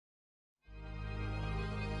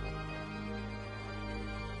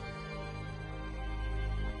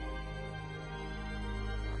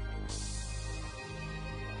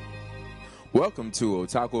Welcome to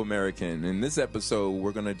Otaku American. In this episode,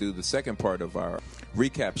 we're going to do the second part of our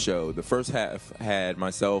recap show. The first half had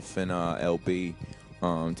myself and LB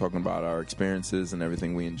talking about our experiences and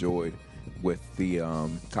everything we enjoyed with the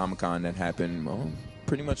Comic-Con that happened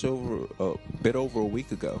pretty much a bit over a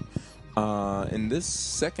week ago. In this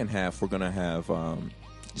second half, we're going to have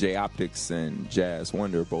J Optics and Jazz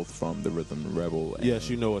Wonder, both from the Rhythm and Rebel. Yes,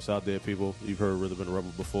 you know us out there, people. You've heard Rhythm and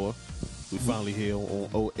Rebel before. We finally here on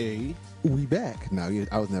OA. We back. No,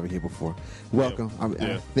 I was never here before. Welcome.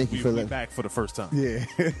 Thank you for letting me back for the first time. Yeah,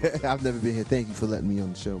 I've never been here. Thank you for letting me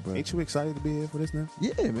on the show, bro. Ain't you excited to be here for this now?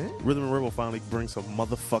 Yeah, man. Rhythm and Rebel finally brings some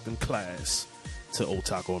motherfucking class to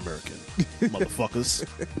Otaku American, motherfuckers.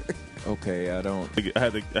 Okay, I don't.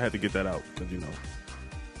 I had to get that out because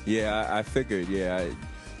Yeah, I figured. Yeah,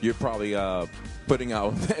 you're probably putting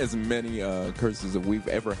out as many curses as we've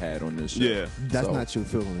ever had on this show. Yeah, that's not true.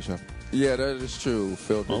 Phil on the show. Yeah, that is true.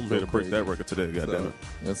 Phil, I'm here to break that record today. Goddamn it!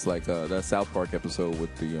 That's like that South Park episode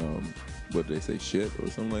with the what did they say, shit or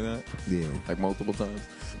something like that? Yeah, like multiple times.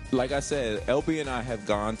 Like I said, LB and I have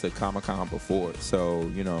gone to Comic-Con before,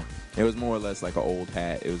 so it was more or less like an old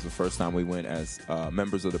hat. It was the first time we went as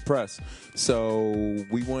members of the press, so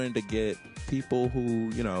we wanted to get people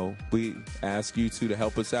who we ask you to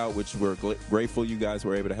help us out, which we're grateful you guys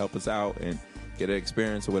were able to help us out and get an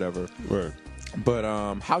experience or whatever. Right. But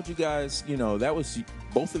how'd you guys? That was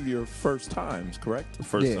both of your first times, correct?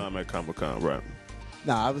 First time at Comic-Con, right?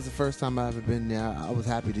 Nah, it was the first time I ever been there. I was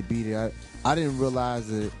happy to be there. I didn't realize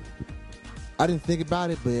it. I didn't think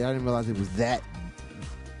about it, but I didn't realize it was that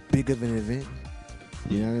big of an event.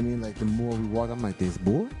 You know what I mean? Like, the more we walked, I'm like, this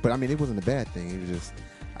boy? But I mean, it wasn't a bad thing. It was just,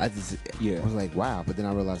 I was like, wow. But then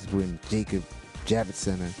I realized we're in Jacob Javits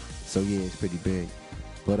Center, so yeah, it's pretty big.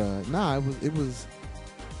 But it was.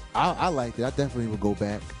 I liked it. I definitely would go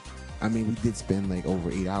back. I mean, we did spend like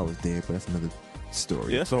over 8 hours there, but that's another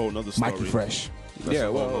story. Yeah, that's a whole nother story. Mikey Fresh. That's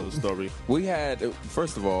a whole other story. We had,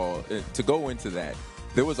 first of all, to go into that,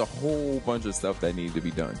 there was a whole bunch of stuff that needed to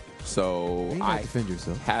be done. So I defend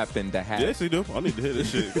yourself. Happened to have. Yes, you do. I need to hear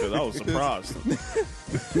this shit because I was surprised.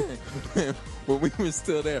 When we were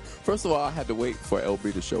still there, first of all, I had to wait for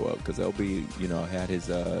LB to show up because LB, had his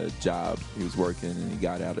job. He was working and he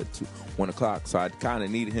got out at 1 o'clock. So I kind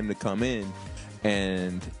of needed him to come in.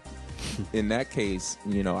 And in that case,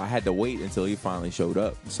 I had to wait until he finally showed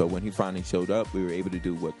up. So when he finally showed up, we were able to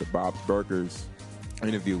do the Bob's Burgers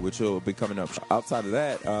interview, which will be coming up. Outside of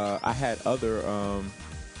that, I had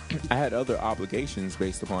other obligations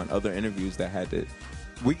based upon other interviews that had to.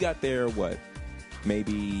 We got there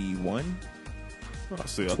maybe 12?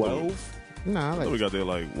 Nah, I thought we got there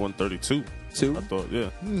like 1:32. 2? I thought, yeah.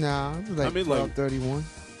 Nah, it was like 12:31.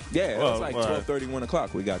 Yeah, it was like 12:30, 1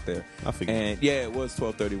 o'clock we got there. I forget. And yeah, it was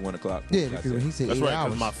 12:30, 1 o'clock. Yeah, because when he said that's 8 right,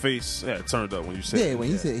 hours. because my face turned up when you said yeah, when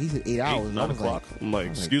he said 8 hours. 9 o'clock. I'm like,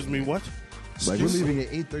 excuse me, what? Like, we're leaving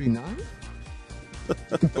at 8:39?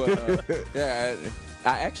 But yeah,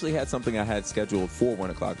 I actually had something I had scheduled for 1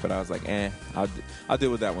 o'clock, but I was like, I'll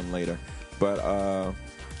deal with that one later. But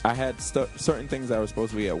I had certain things that were supposed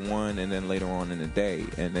to be at 1 and then later on in the day.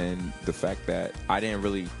 And then the fact that I didn't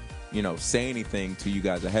really, say anything to you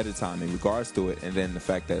guys ahead of time in regards to it. And then the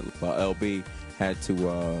fact that LB had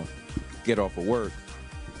to get off of work,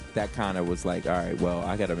 that kind of was like, all right, well,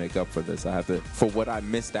 I got to make up for this. I have to, for what I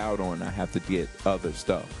missed out on, I have to get other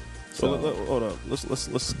stuff. So hold up.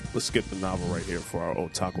 Let's skip the novel right here for our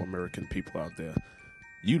Otaku American people out there.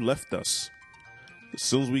 You left us. As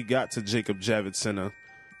soon as we got to Jacob Javits Center,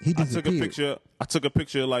 I took a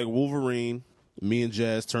picture like Wolverine. Me and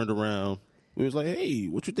Jazz turned around. We was like, hey,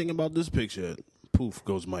 what you think about this picture? Poof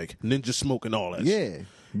goes Mike. Ninja Smoke and all that shit. Yeah,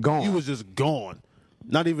 gone. He was just gone.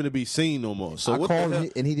 Not even to be seen no more. So I called him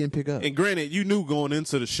and he didn't pick up. And granted, you knew going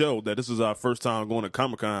into the show that this is our first time going to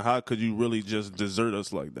Comic-Con. How could you really just desert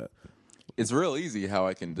us like that? It's real easy how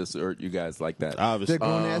I can desert you guys like that. Obviously. They're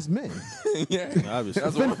grown-ass men. Yeah. Obviously.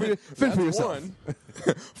 That's Fend for yourself. One.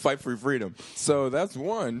 Fight for freedom. So that's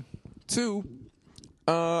 1. 2,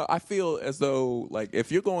 I feel as though, like,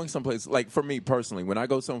 if you're going someplace, like, for me personally, when I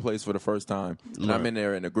go someplace for the first time and I'm in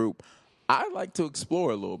there in a group, I like to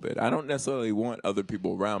explore a little bit. I don't necessarily want other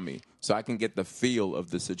people around me so I can get the feel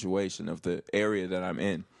of the situation, of the area that I'm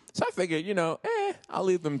in. So I figured, I'll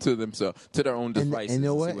leave them to themselves, to their own devices. And you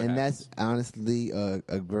know what? And that's honestly a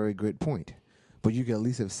very good point. But you could at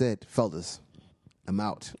least have said, fellas, I'm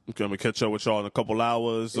out. Okay, I'm going to catch up with y'all in a couple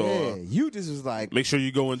hours. Yeah, Or you just was like... Make sure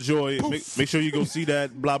you go enjoy it. Make sure you go see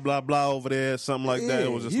that blah, blah, blah over there, something like that.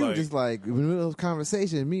 It was just you like... just like, in the middle of the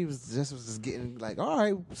conversation, me was just getting like, all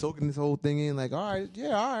right, soaking this whole thing in, like, all right,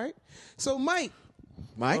 yeah, all right. So, Mike.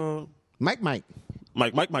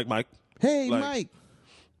 Hey, Like- Mike,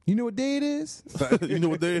 you know what day it is? You know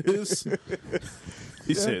what day it is?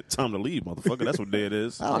 He said, "Time to leave, motherfucker." That's what day it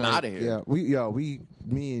is. I'm outta here. Yeah,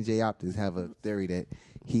 me and Jay Optis have a theory that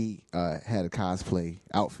he had a cosplay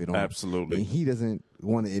outfit on. Absolutely. And he doesn't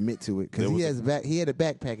want to admit to it because There was he had a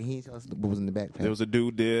backpack and he didn't tell us what was in the backpack. There was a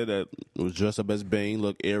dude there that was dressed up as Bane,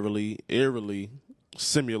 looked eerily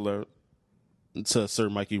similar to Sir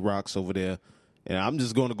Mikey Rocks over there. And I'm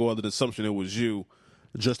just going to go under the assumption it was you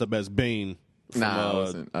dressed up as Bane. From,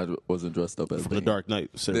 I wasn't dressed up as from the Dark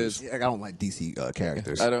Knight series. I don't like DC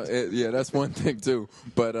characters. I don't. Yeah, that's one thing too.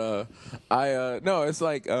 But no, it's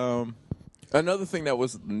like another thing that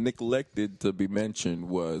was neglected to be mentioned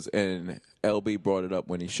was, and LB brought it up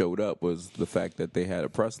when he showed up, was the fact that they had a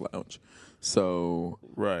press lounge. So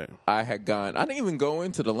Right. I didn't even go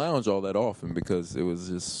into the lounge all that often because it was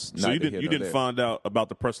just. So neither you here didn't nor there. find out about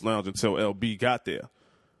the press lounge until LB got there.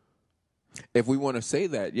 If we want to say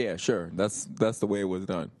that, yeah, sure. That's the way it was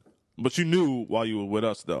done. But you knew while you were with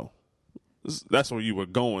us, though. That's where you were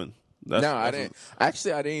going. I didn't.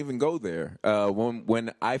 Actually, I didn't even go there.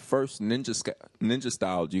 When I first ninja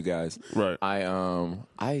styled you guys, Right.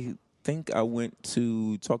 I think I went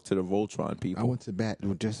to talk to the Voltron people. I went to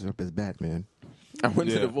dressed up as Batman. I went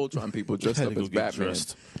to Yeah. the Voltron people dressed Had up to go as get Batman,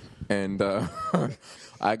 dressed. and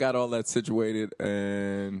I got all that situated,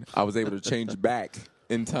 and I was able to change back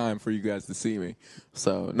in time for you guys to see me.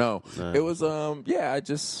 So no, it was I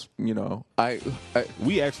just I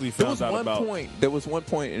We actually there found was out one about. point. There was one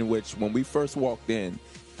point in which, when we first walked in,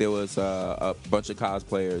 there was a bunch of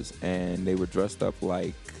cosplayers, and they were dressed up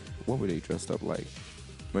like, what were they dressed up like?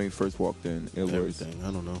 When we first walked in, it was Everything.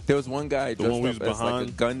 I don't know. there was one guy The dressed one we up was as like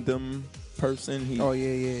a behind? Gundam person.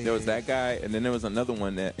 There was that guy, and then there was another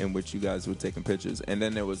one in which you guys were taking pictures, and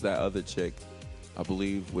then there was that other chick, I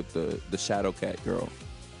believe, with the Shadow Cat girl.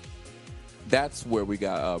 That's where we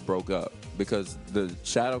got broke up, because the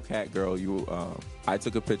Shadow Cat girl, I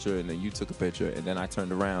took a picture, and then you took a picture, and then I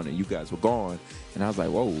turned around and you guys were gone, and I was like,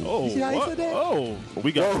 whoa. Oh, You see how you what? said that? Oh,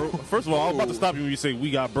 we got. First of all, I was about to stop you when you say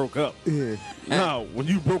we got broke up. Yeah. Now, when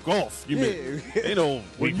you broke off, you mean you know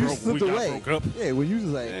we When you broke. We slipped got away. broke up. Yeah, when you was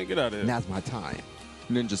like, Man, get out of here. now's my time.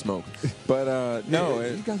 Ninja smoke. But no,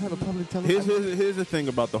 you guys have a public television. Here's the thing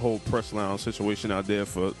about the whole press lounge situation out there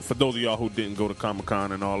for those of y'all who didn't go to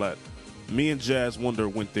Comic-Con and all that. Me and Jazz Wonder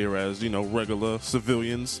went there as, regular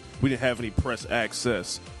civilians. We didn't have any press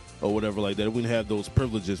access or whatever like that. We didn't have those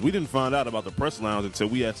privileges. We didn't find out about the press lounge until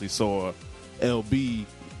we actually saw LB.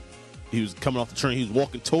 He was coming off the train. He was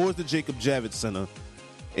walking towards the Jacob Javits Center.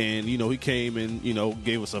 And, he came and,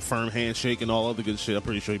 gave us a firm handshake and all other good shit. I'm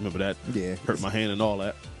pretty sure you remember that. Yeah. Hurt my hand and all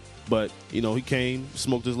that. But, he came,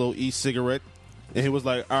 smoked his little e-cigarette, and he was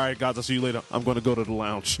like, all right, guys, I'll see you later. I'm going to go to the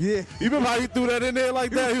lounge. Yeah. You remember how he threw that in there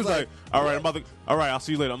like that? He was like, all right, I'll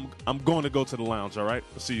see you later. I'm going to go to the lounge, all right?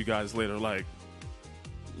 I'll see you guys later. Like,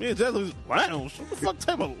 man, that was lounge. What the fuck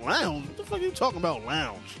type of lounge? What the fuck are you talking about,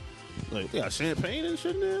 lounge? Like, they got champagne and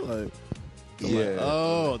shit in there? Like, I'm like,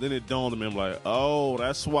 oh, then it dawned on me. I'm like, oh,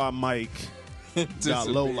 that's why Mike got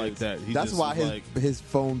low like that. He That's just why was like, his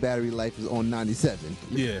phone battery life is on 97.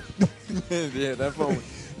 yeah. yeah,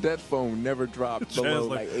 that phone never dropped Chad's below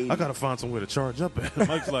like, like 80. I gotta find somewhere to charge up at.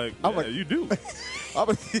 Mike's like, yeah, like- you do.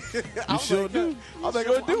 You sure do. I was like,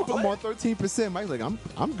 I'm on 13%. Mike's like,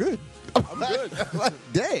 I'm good. I'm good.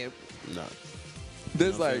 Damn. Nah.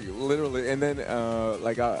 There's like literally, and then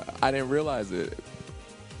I didn't realize it.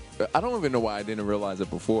 I don't even know why I didn't realize it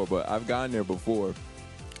before, but I've gone there before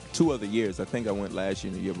 2 other years. I think I went last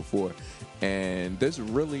year and the year before, and there's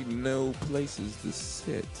really no places to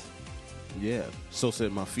sit. Yeah. So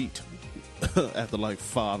said my feet. After like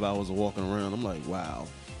 5 hours of walking around, I'm like, wow.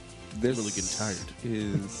 This really getting tired.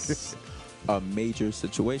 Is a major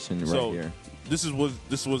situation right here. This was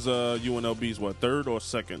UNLB's what, third or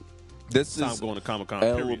second This time is going to Comic-Con?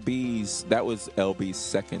 Period. LB's. That was LB's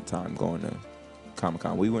second time going to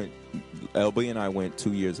Comic-Con. LB and I went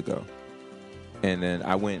 2 years ago, and then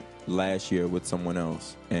I went last year with someone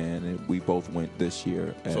else, and we both went this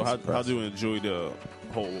year. So how do you enjoy the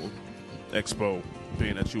whole expo,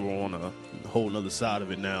 being that you were on a whole other side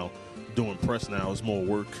of it now, doing press now? It's more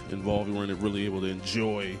work involved. You weren't really able to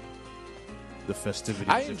enjoy the festivities.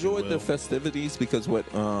 I if you enjoyed the will. festivities because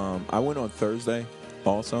I went on Thursday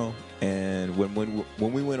also, and when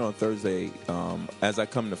we went on Thursday, as I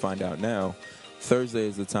come to find out now, Thursday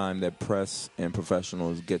is the time that press and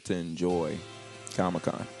professionals get to enjoy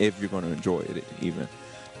Comic-Con, if you're going to enjoy it even.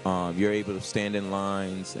 You're able to stand in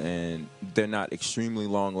lines, and they're not extremely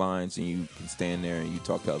long lines, and you can stand there and you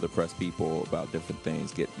talk to other press people about different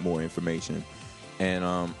things, get more information.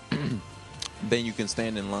 And then you can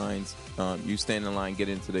stand in lines. You stand in line, get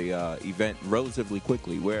into the event relatively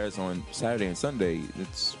quickly. Whereas on Saturday and Sunday,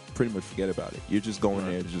 it's pretty much forget about it. You're just going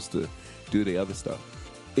there just to do the other stuff.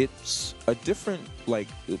 It's a different like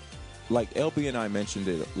LB and I mentioned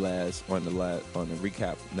it on the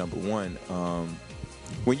recap number 1.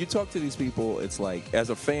 When you talk to these people, it's like as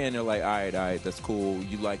a fan, they're like, all right, that's cool.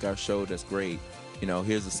 You like our show, that's great.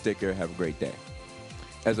 Here's a sticker. Have a great day.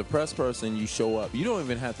 As a press person, you show up. You don't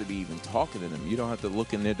even have to be even talking to them. You don't have to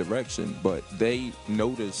look in their direction. But they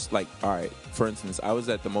notice, like, all right, for instance, I was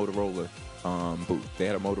at the Motorola booth. They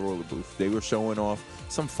had a Motorola booth. They were showing off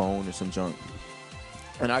some phone or some junk.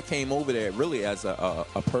 And I came over there really as a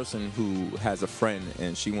person who has a friend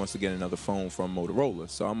and she wants to get another phone from Motorola.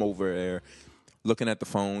 So I'm over there looking at the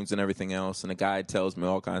phones and everything else, and the guy tells me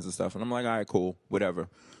all kinds of stuff, and I'm like, all right, cool, whatever.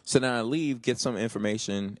 So then I leave, get some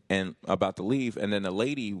information and about to leave, and then the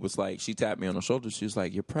lady was like, she tapped me on the shoulder. She was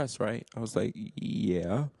like, you're press, right? I was like,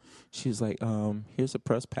 yeah. She was like, here's a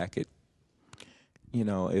press packet.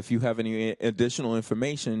 If you have any additional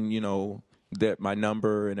information, that my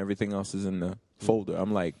number and everything else is in the folder.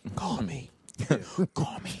 I'm like, call me.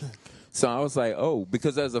 Call me. So I was like, oh,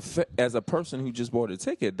 because as a person who just bought a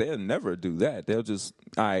ticket, they'll never do that. They'll just,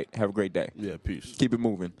 all right, have a great day. Yeah, peace. Keep it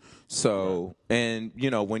moving. So, and,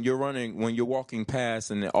 when you're walking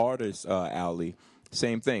past in the artist alley,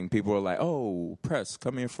 same thing. People are like, oh, press,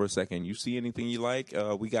 come here for a second. You see anything you like?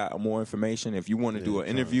 We got more information. If you want to do an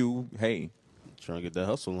interview, hey. Trying to get that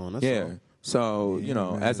hustle on. That's all. So,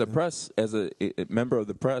 as a member of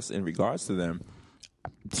the press in regards to them,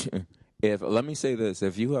 let me say this,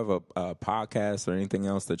 if you have a podcast or anything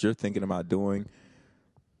else that you're thinking about doing,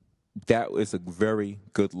 that is a very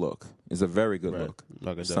good look. It's a very good look.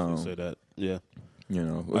 I can definitely say that. Yeah.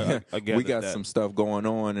 I we got some stuff going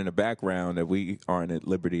on in the background that we aren't at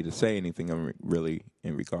liberty to say anything really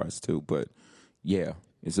in regards to, but yeah,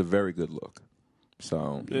 it's a very good look.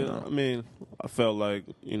 So, I mean, I felt like,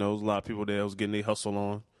 there was a lot of people there that was getting their hustle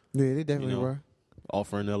on. Yeah, they definitely were.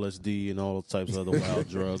 Offering LSD and all types of other wild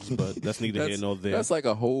drugs, but that's neither here nor there. That's like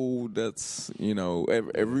a whole,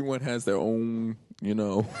 everyone has their own,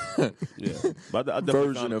 but I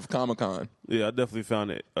version of Comic-Con. Yeah, I definitely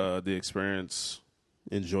found it, the experience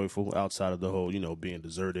enjoyable outside of the whole, being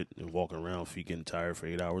deserted and walking around, feet getting tired for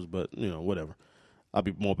 8 hours, but, whatever. I'll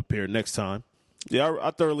be more prepared next time. Yeah, I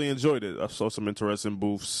thoroughly enjoyed it. I saw some interesting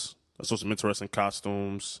booths. I saw some interesting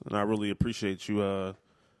costumes, and I really appreciate you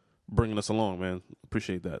bringing us along, man.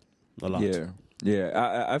 Appreciate that a lot.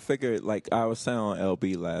 Yeah. I figured, like I was saying on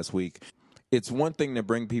LB last week, it's one thing to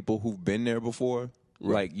bring people who've been there before.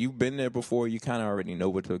 Right. Like, you've been there before, you kind of already know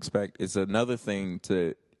what to expect. It's another thing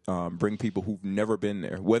to bring people who've never been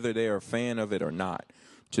there, whether they're a fan of it or not.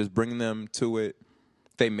 Just bring them to it.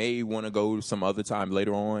 They may want to go some other time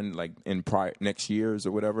later on, like in next year's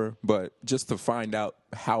or whatever, but just to find out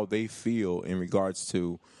how they feel in regards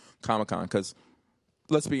to Comic-Con. Because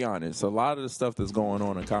let's be honest, a lot of the stuff that's going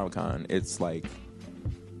on at Comic-Con, it's like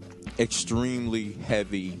extremely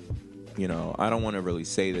heavy. I don't want to really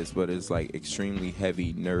say this, but it's like extremely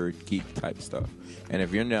heavy nerd geek type stuff. And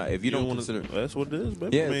if you don't consider, that's what it is,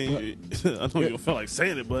 baby. Yeah, I mean, I know you don't feel like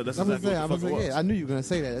saying it, but that's exactly what the fuck it was. Yeah, I knew you were gonna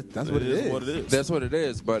say that. That's what it is. What it is. That's what it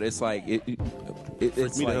is. But it's like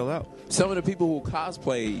it's me the hell out. Some of the people who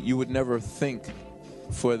cosplay, you would never think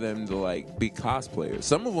for them to like be cosplayers.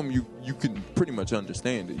 Some of them you can pretty much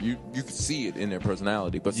understand it. You can see it in their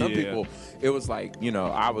personality. But some people, it was like,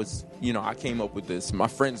 I came up with this. My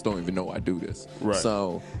friends don't even know I do this. Right.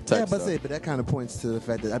 So but that kind of points to the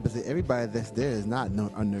fact that everybody that's there is not a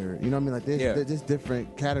nerd. You know what I mean? Like there's just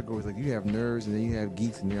different categories. Like you have nerds and then you have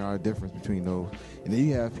geeks, and there are a difference between those. And then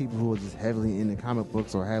you have people who are just heavily into comic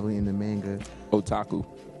books or heavily into manga. Otaku.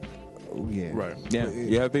 Yeah. Right. Yeah.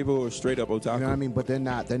 You have people who are straight up otaku. You know what I mean? But they're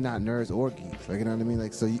not nerds or geeks. Like, you know what I mean?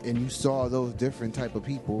 Like, so you saw those different type of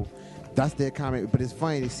people. That's their comment. But it's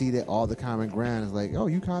funny to see that all the common ground is like, oh,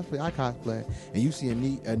 you cosplay, I cosplay, and you see a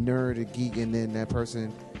nerd, a geek, and then that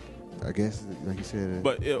person, I guess, like you said.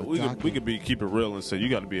 But we could keep it real and say you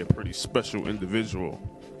got to be a pretty special individual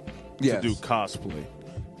to do cosplay.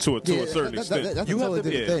 To a certain extent. That's a totally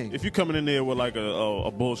different thing. If you're coming in there with like a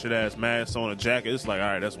bullshit ass mask on, a jacket, it's like, all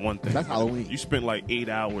right, that's one thing. That's Halloween. You spent like 8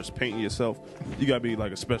 hours painting yourself. You gotta be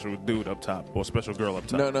like a special dude up top or a special girl up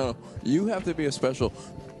top. No, you have to be a special.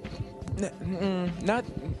 Not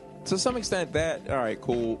to some extent. That all right,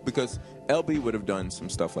 cool, because LB would have done some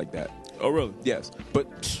stuff like that. Oh, really? Yes,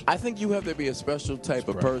 but I think you have to be a special type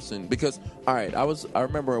of person because, all right, I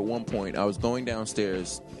remember at one point I was going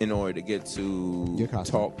downstairs in order to get to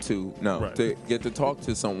talk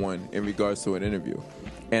to someone in regards to an interview,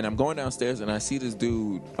 and I'm going downstairs and I see this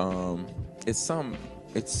dude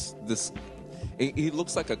this. He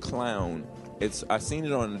looks like a clown. I seen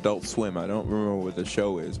it on Adult Swim. I don't remember what the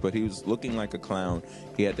show is, but he was looking like a clown.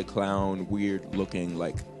 He had the clown, weird looking,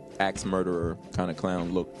 like axe murderer kind of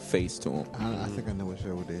clown look face to him. I think I know what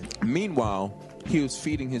show it is. Meanwhile, he was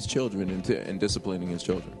feeding his children and disciplining his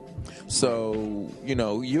children. So,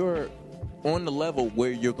 you're on the level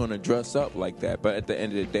where you're going to dress up like that, but at the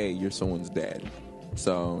end of the day, you're someone's dad.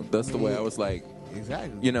 So that's the way I was like,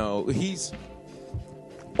 exactly. He's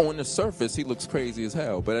on the surface, he looks crazy as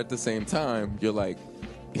hell, but at the same time, you're like,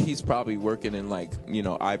 he's probably working in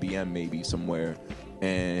IBM maybe somewhere.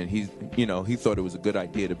 And he thought it was a good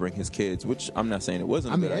idea to bring his kids, which I'm not saying it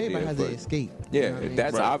wasn't a good idea. Everybody has an escape. Yeah, you know what I mean?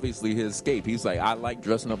 that's obviously his escape. He's like, I like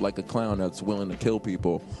dressing up like a clown that's willing to kill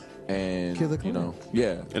people. And, kill the clown.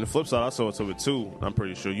 yeah. And the flip side I saw to it, too, I'm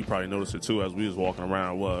pretty sure you probably noticed it, too, as we was walking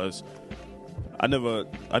around, was I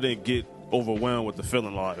didn't get overwhelmed with the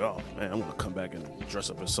feeling like, oh, man, I'm going to come back and dress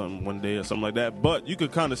up as something one day or something like that. But you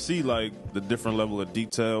could kind of see, like, the different level of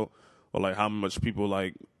detail or, like, how much people,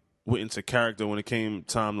 like, went into character when it came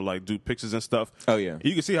time to like do pictures and stuff. Oh yeah,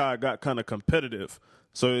 you can see how it got kind of competitive.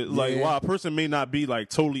 So while a person may not be like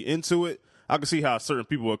totally into it, I can see how certain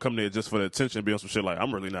people will come there just for the attention and be on some shit like,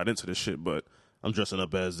 I'm really not into this shit, but I'm dressing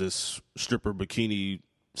up as this stripper bikini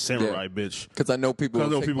samurai bitch because I know people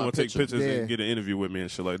will take pictures and get an interview with me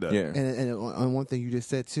and shit like that. Yeah, and on one thing you just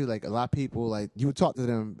said too, like a lot of people, like you would talk to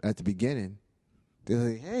them at the beginning, they're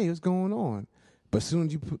like, hey, what's going on? But as soon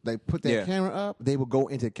as you put that camera up, they will go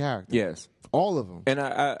into character. Yes. All of them. And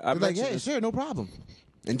I'm like, hey, sure, no problem.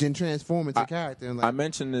 And then transform into character. And I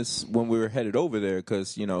mentioned this when we were headed over there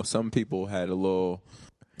because, some people had a little...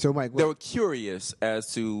 So, Mike, they were curious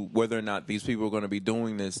as to whether or not these people are going to be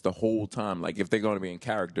doing this the whole time. Like, if they're going to be in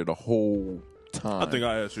character the whole time. I think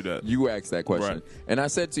I asked you that. You asked that question. Right. And I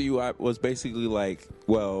said to you, I was basically like,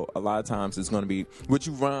 well, a lot of times it's going to be... What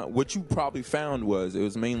you probably found was it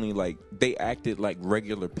was mainly like they acted like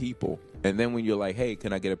regular people. And then when you're like, hey,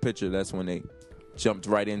 can I get a picture? That's when they jumped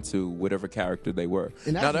right into whatever character they were.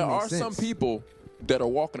 Now, there are some people that are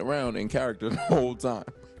walking around in character the whole time.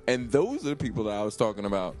 And those are the people that I was talking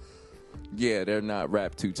about. Yeah, they're not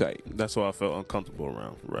wrapped too tight. That's why I felt uncomfortable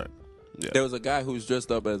around. Right. Yeah. There was a guy who was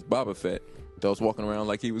dressed up as Boba Fett that was walking around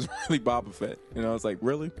like he was really Boba Fett. I was like,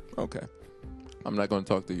 really? Okay. I'm not going to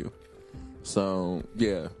talk to you. So,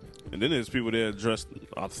 yeah. And then there's people there dressed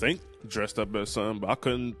up as something, but I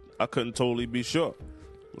couldn't totally be sure.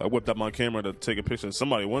 I whipped out my camera to take a picture of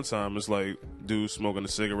somebody one time. It's like, dude smoking a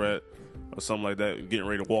cigarette or something like that, getting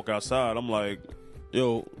ready to walk outside. I'm like,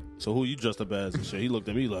 yo, so who you dressed up as and shit? He looked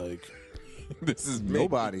at me like, this is me.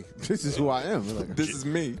 Nobody. This is who I am. Like, this is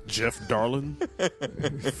me. Jeff Darlin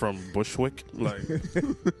from Bushwick. Like,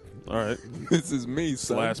 all right. This is me,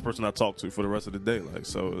 son. Last person I talked to for the rest of the day. Like,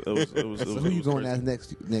 so it was. So who you going as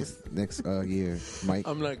next year, Mike?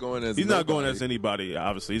 I'm not going as. He's not going as anybody.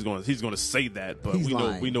 Obviously, he's going to say that, but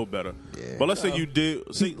we know better. Yeah. But let's say you did.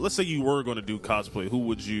 Let's say you were going to do cosplay. Who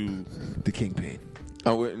would you? The Kingpin.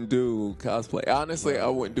 I wouldn't do cosplay. Honestly, I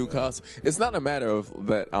wouldn't do cosplay. It's not a matter of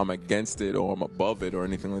that I'm against it or I'm above it or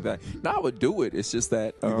anything like that. No, I would do it. It's just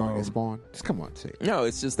that... You're going to Spawn? Just come on, say it. No,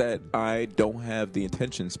 it's just that I don't have the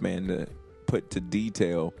attention span to put to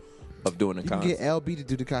detail of doing a costume. You can get LB to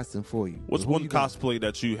do the costume for you. What's one cosplay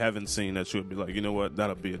that you haven't seen that you would be like, you know what,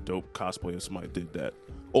 that'll be a dope cosplay if somebody did that?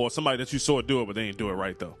 Or somebody that you saw do it, but they didn't do it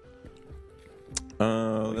right, though.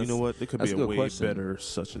 You know what? It could be a way better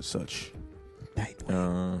such and such.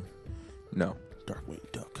 No. Darkwing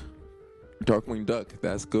Duck. Darkwing Duck.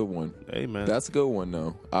 That's a good one. Hey, man. That's a good one,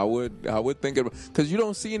 though. I would think about, because you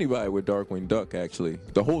don't see anybody with Darkwing Duck, actually.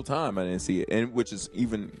 The whole time I didn't see it, and which is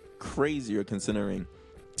even crazier considering,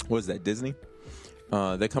 what is that, Disney?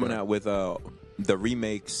 They're coming out with the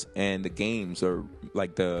remakes and the games, or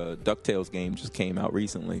like the DuckTales game just came out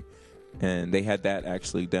recently, and they had that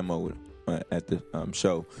actually demoed at the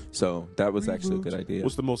show. So that was actually a good idea.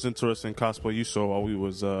 What's the most interesting cosplay you saw while we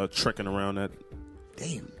was trekking around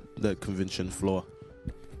that convention floor?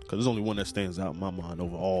 Because there's only one that stands out in my mind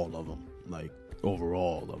over all of them. Like, over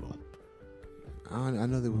all of them. I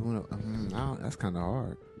know there was one. That's kind of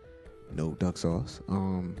hard. No duck sauce.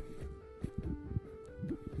 You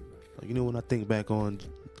know, when I think back on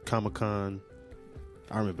Comic-Con,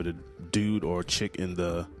 I remember the dude or chick in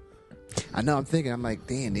the... I know, I'm like,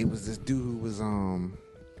 damn, it was this dude who was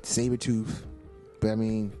Sabretooth. But I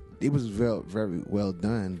mean, it was very, very well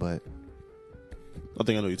done, but I think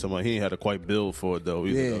I know what you're talking about. He ain't had a quite build for it though.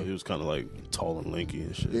 Even though he was kinda like tall and lanky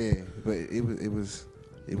and shit. Yeah, but it was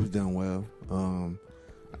done well.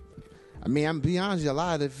 I mean, I'm be honest, a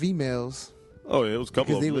lot of the females Oh yeah, it was a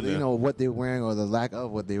couple of them. You know what they were wearing or the lack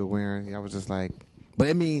of what they were wearing. I was just like, but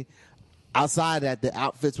I mean, outside that, the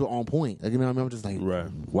outfits were on point. Like, you know what I mean? I'm just like, right.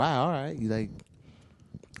 Wow, all right. You like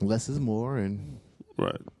less is more, and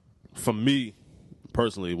right. For me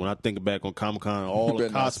personally, when I think back on Comic-Con, all the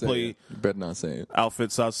cosplay you better not say it.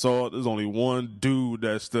 outfits I saw, there's only one dude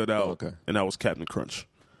that stood out, and that was Captain Crunch.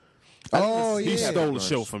 He stole the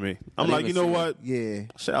show for me. I'm like, you know what? Yeah.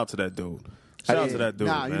 Shout out to that dude. Shout out to that dude.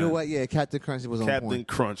 Nah, man. you know what? Yeah, Captain Crunch was on point. Captain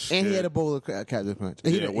Crunch. And he had a bowl of Captain Crunch.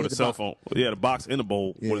 With a cell phone. He had a box in the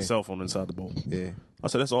bowl with a cell phone inside the bowl. Yeah. I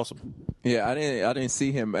said, that's awesome. Yeah, I didn't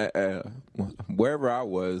see him wherever I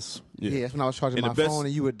was. Yeah, that's when I was charging my phone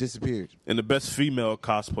and you had disappeared. And the best female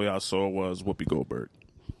cosplay I saw was Whoopi Goldberg.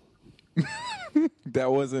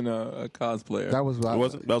 That wasn't a cosplayer. That was That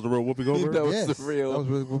was the real Whoopi Goldberg? That was the real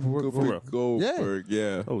That was Whoopi Goldberg.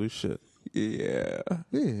 Yeah. Holy shit. Yeah.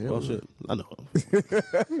 Well, shit. I know. You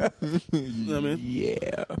know what I mean?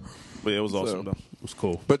 Yeah. But yeah, it was awesome, though. It was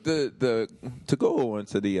cool. But the to go on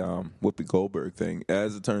to the Whoopi Goldberg thing,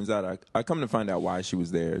 as it turns out, I come to find out why she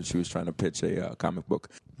was there. She was trying to pitch a comic book.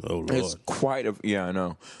 Oh, Lord. It's I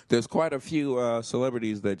know. There's quite a few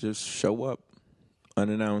celebrities that just show up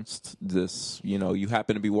unannounced. You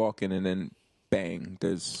happen to be walking and then bang,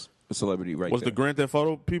 there's a celebrity right there. Was the Grand Theft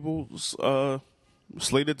Auto people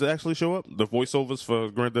slated to actually show up? The voiceovers for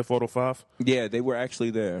Grand Theft Auto 5? Yeah, they were actually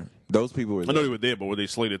there. Those people were there. I know they were there, but were they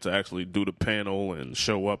slated to actually do the panel and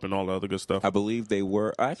show up and all the other good stuff? I believe they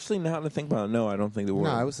were. Actually, now that I think about it, no, I don't think they were.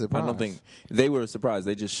 No, I was surprised. I don't think they were surprised.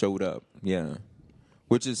 They just showed up. Yeah.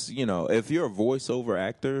 Which is, if you're a voiceover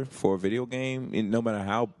actor for a video game, no matter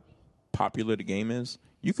how popular the game is,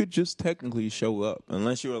 you could just technically show up.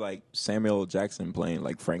 Unless you were like Samuel L. Jackson playing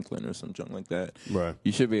like Franklin or something like that. Right.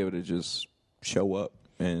 You should be able to just show up.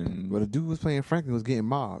 And the dude who was playing Franklin was getting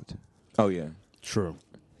mobbed. Oh, yeah. True.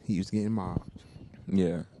 He was getting mobbed.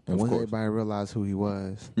 Yeah. And once everybody realized who he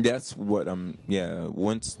was. That's what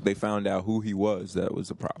once they found out who he was, that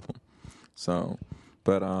was a problem. So,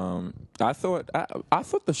 but I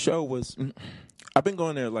thought the show was. I've been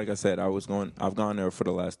going there, like I said, I've gone there for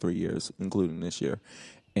the last 3 years, including this year,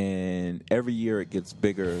 and every year it gets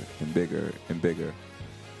bigger and bigger and bigger.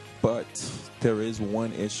 But there is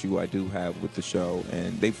one issue I do have with the show,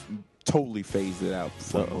 and they've totally phased it out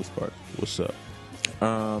for the most part. What's up?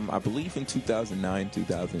 I believe in 2009,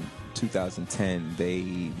 2010, they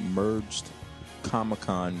merged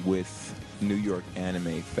Comic-Con with New York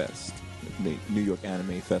Anime Fest, the New York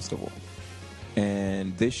Anime Festival.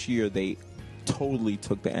 And this year they totally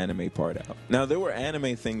took the anime part out. Now, there were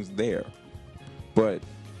anime things there, but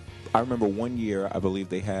I remember one year, I believe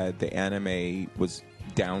they had the anime was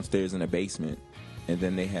downstairs in a basement, and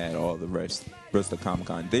then they had all the rest of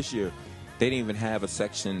Comic-Con. This year, they didn't even have a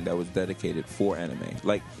section that was dedicated for anime.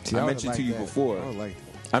 Like, I mentioned to you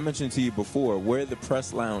before, where the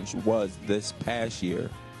press lounge was this past year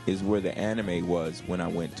is where the anime was when I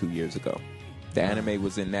went 2 years ago. The anime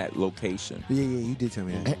was in that location. Yeah, you did tell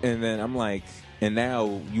me that. And then I'm like, and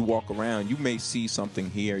now you walk around, you may see something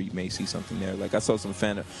here, you may see something there. Like, I saw some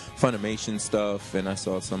Funimation stuff, and I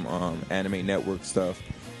saw some Anime Network stuff.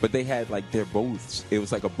 But they had, like, their booths. It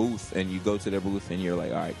was like a booth, and you go to their booth, and you're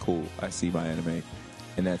like, all right, cool, I see my anime.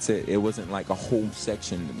 And that's it. It wasn't like a whole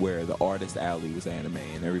section where the artist alley was anime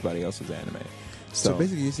and everybody else was anime. So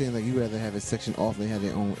basically you're saying, like, you rather have a section off than have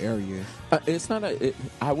their own area. It's not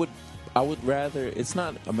I would rather, it's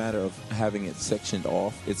not a matter of having it sectioned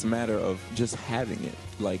off. It's a matter of just having it.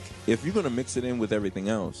 Like, if you're going to mix it in with everything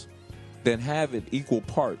else, then have it equal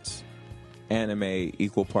parts anime,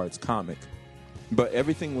 equal parts comic. But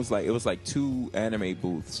everything was like, it was like 2 anime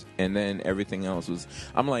booths, and then everything else was,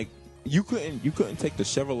 I'm like, you couldn't take the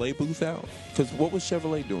Chevrolet booth out? Because what was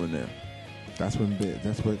Chevrolet doing there? That's what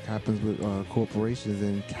happens with corporations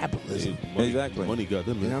and capitalism. Money, exactly. Money got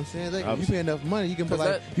them. You know what I'm saying? Like, you pay enough money, you can be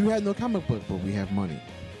like, you had no comic book, but we have money.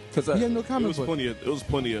 Because you had no comic book. It was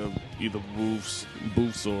plenty of either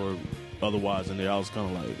booths or otherwise in there. I was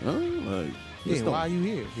kind of like, huh? Like, yeah, why are you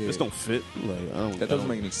here? Yeah. This don't fit. Like, that doesn't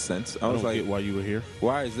make any sense. I was like, get why you were here.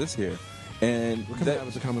 Why is this here? And that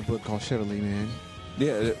was a comic book called Chevrolet, man.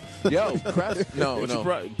 Yeah, yo, no.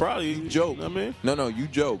 Probably you joke. I mean, no, you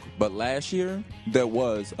joke. But last year there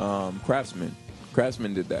was Craftsman.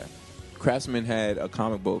 Craftsman did that. Craftsman had a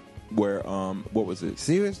comic book where what was it?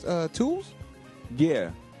 Serious Tools?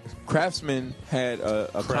 Yeah, Craftsman had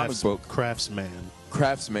a comic book. Craftsman.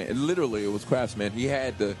 Literally, it was Craftsman. He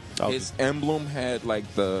had his emblem had like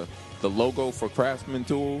the logo for Craftsman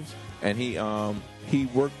Tools, and he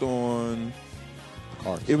worked on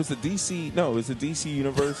Harsh. It was a DC. No, it was a DC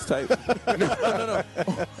Universe type. No.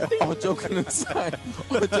 All joking aside.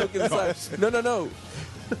 No.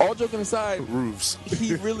 All joking aside. Roofs.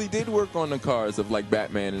 He really did work on the cars of like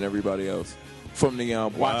Batman and everybody else from the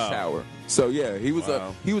Watchtower. So yeah, he was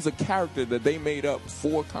a character that they made up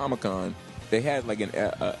for Comic-Con. They had like an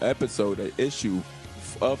issue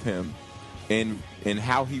of him and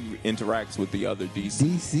how he interacts with the other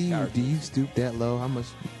DC characters. Do you stoop that low? How much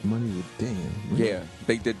money would really? Yeah,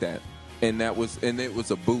 they did that, and it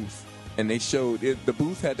was a booth, and they showed it. The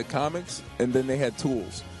booth had the comics, and then they had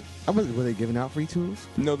tools. Were they giving out free tools?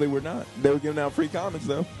 No, they were not. They were giving out free comics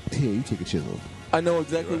though. Here, you take a chisel. I know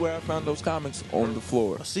exactly where I found those comics on the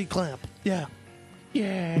floor. A C-clamp. Yeah.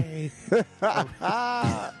 Yay!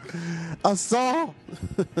 A saw.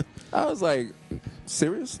 I was like,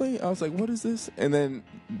 seriously? I was like, what is this? And then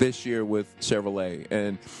this year with Chevrolet,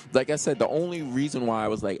 and like I said, the only reason why I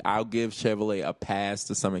was like, I'll give Chevrolet a pass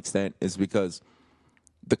to some extent is because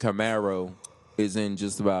the Camaro is in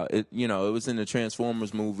just about it. You know, it was in the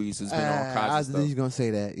Transformers movies. It's been all kinds of stuff. You're gonna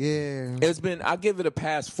say that, yeah. It's been. I'll give it a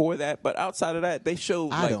pass for that, but outside of that, they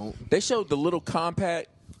showed they showed the little compact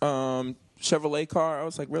Chevrolet car. I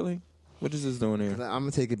was like, really? What is this doing here? I'm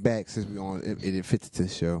gonna take it back since we're on. It fits to the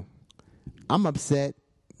show. I'm upset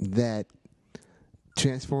that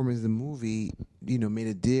Transformers the movie, made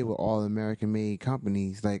a deal with all American-made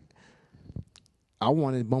companies. Like, I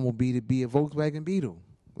wanted Bumblebee to be a Volkswagen Beetle.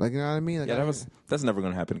 Like, you know what I mean? Like, yeah, that's never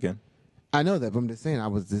gonna happen again. I know that, but I'm just saying, it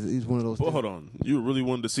was one of those. Well, hold on. You really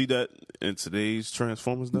wanted to see that in today's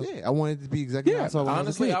Transformers, though? Yeah, I wanted it to be exactly. Yeah,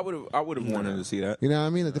 honestly, I would have wanted to see that. You know what I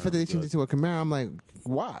mean? Like the fact that they changed it to a Camaro, I'm like,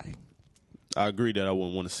 why? I agree that I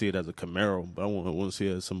wouldn't want to see it as a Camaro, but I want to see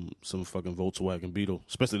it as some fucking Volkswagen Beetle,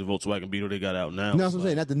 especially the Volkswagen Beetle they got out now. No, that's what I'm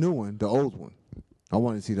saying. Not the new one, the old one. I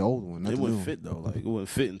wanted to see the old one. Not it the wouldn't new fit though. Like it wouldn't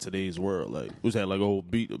fit in today's world. Like was that like old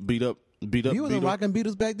beat up. You wasn't rocking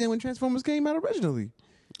Beetles back then when Transformers came out originally.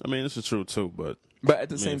 I mean, this is true too, but at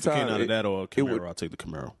the same time, if it came out of that or a Camaro, I'll take the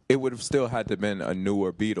Camaro. It would have still had to have been a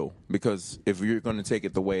newer Beetle because if you're going to take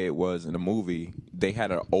it the way it was in the movie, they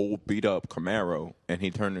had an old beat up Camaro and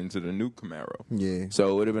he turned into the new Camaro. Yeah. So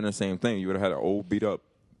it would have been the same thing. You would have had an old beat up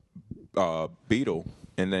Beetle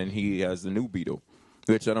and then he has the new Beetle.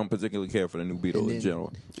 Which I don't particularly care for the new Beetle in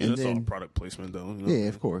general. Yeah, that's all product placement, though. Yeah,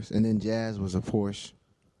 of course. And then Jazz was a Porsche,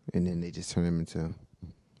 and then they just turned him into.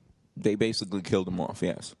 They basically killed him off.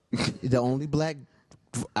 Yes. The only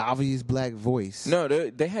obvious black voice. No,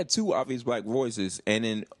 they had two obvious black voices, and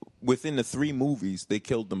then within the three movies, they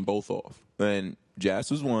killed them both off. And Jazz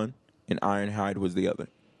was one, and Ironhide was the other.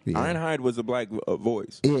 Yeah. Ironhide was a black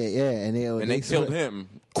voice. Yeah, and they killed him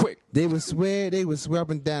quick. They would swear up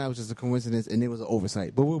and down it was just a coincidence, and it was an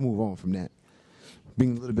oversight. But we'll move on from that.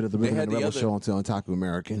 Being a little bit of the Rhythm and Rebel show onto Otaku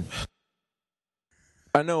American.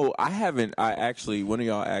 I know I haven't. One of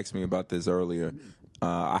y'all asked me about this earlier.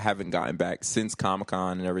 I haven't gotten back since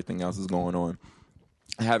Comic-Con and everything else is going on.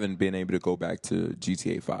 I haven't been able to go back to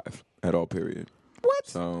GTA 5 at all. Period. What?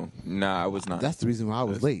 So I was not. That's the reason why I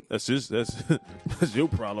was late. That's your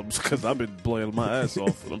problem because I've been playing my ass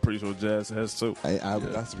off. I'm pretty sure Jazz has too.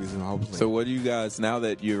 That's the reason why I was late. So what do you guys now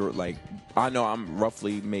that you're like? I know I'm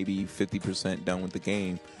roughly maybe 50% done with the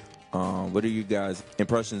game. What are you guys'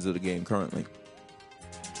 impressions of the game currently?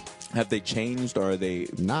 Have they changed, or are they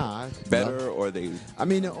better, or are they? I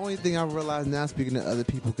mean, the only thing I realize now, speaking to other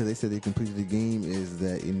people, because they said they completed the game, is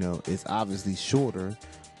that it's obviously shorter,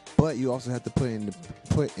 but you also have to put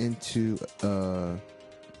into the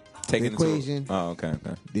equation. Okay.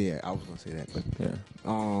 Yeah, I was gonna say that, but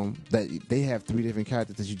yeah, that they have 3 different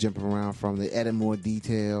characters that you jump around from. They added more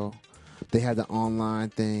detail. They have the online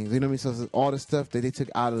things. You know what I mean? So all the stuff that they took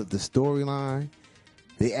out of the storyline.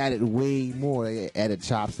 They added way more. They added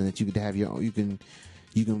chops in that you could have your own. You can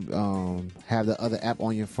have the other app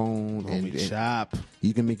on your phone and shop.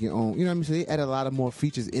 You can make your own. You know what I mean? So they added a lot of more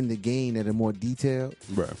features in the game that are more detailed.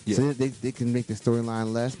 Right. Yeah. So they can make the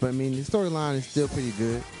storyline less. But I mean, the storyline is still pretty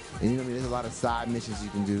good. And you know what I mean? There's a lot of side missions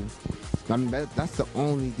you can do. I mean, that's the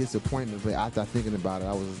only disappointment. But after thinking about it,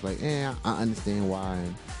 I was just like, I understand why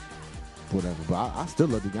and whatever. But I still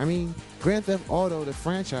love the game. I mean, Grand Theft Auto, the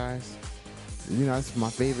franchise. That's my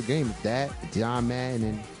favorite game. It's that, John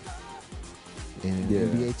Madden, and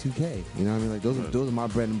NBA 2K. You know what I mean? Like those are my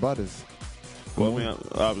bread and butters. Well, I mean,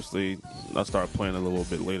 obviously, I started playing a little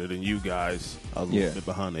bit later than you guys. I was a little bit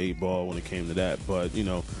behind the 8 ball when it came to that. But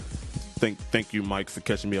thank you, Mike, for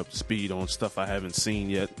catching me up to speed on stuff I haven't seen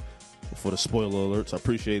yet. For the spoiler alerts, I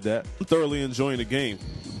appreciate that. I'm thoroughly enjoying the game,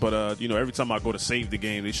 but every time I go to save the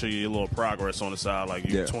game, they show you a little progress on the side, like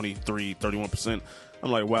you're 23, 31%.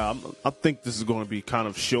 I'm like, wow, I think this is going to be kind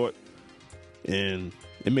of short. and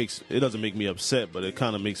it doesn't make me upset, but it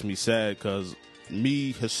kind of makes me sad because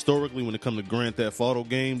me historically, when it comes to Grand Theft Auto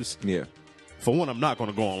games, for one, I'm not going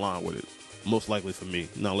to go online with it. Most likely for me,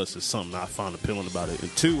 not unless it's something I find appealing about it.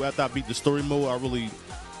 And two, after I beat the story mode,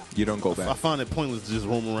 you don't go back. I find it pointless to just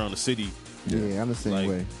roam around the city. Yeah, I'm the same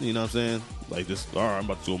way. You know what I'm saying? Like, just, all right, I'm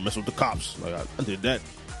about to go mess with the cops. Like, I did that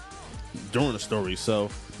during the story. So,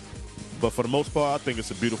 but for the most part, I think it's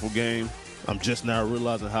a beautiful game. I'm just now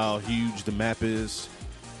realizing how huge the map is.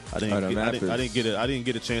 I didn't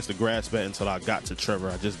get a chance to grasp that until I got to Trevor.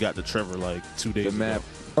 I just got to Trevor like 2 days ago.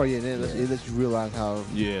 Oh yeah, it lets you realize how.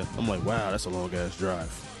 Yeah, I'm like, wow, that's a long ass drive.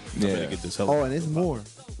 Yeah. Get this and it's more.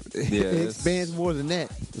 Yeah, it expands more than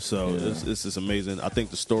that. So it's just amazing. I think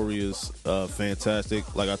the story is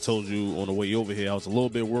fantastic. Like I told you on the way over here, I was a little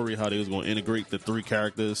bit worried how they was going to integrate the 3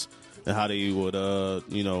 characters and how they would,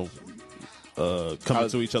 come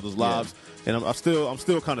into each other's lives. And I'm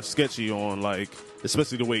still kind of sketchy on, like,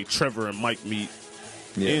 especially the way Trevor and Mike meet,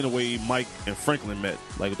 and the way Mike and Franklin met.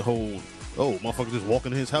 Like the whole, motherfucker just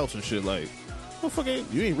walking in his house and shit. Like,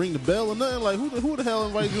 motherfucker, you ain't ring the bell or nothing. Like, who the hell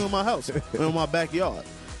invited you in my house, in my backyard?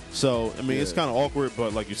 So, I mean, it's kind of awkward,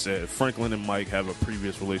 but like you said, Franklin and Mike have a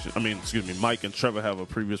previous Mike and Trevor have a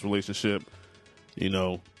previous relationship. You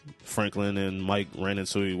know, Franklin and Mike ran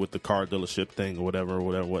into it with the car dealership thing or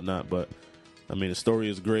whatnot. But I mean, the story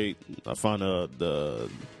is great. I find the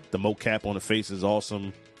mocap on the face is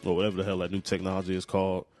awesome, or whatever the hell that new technology is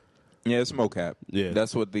called. Yeah, it's mocap. Yeah,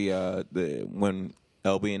 that's what the when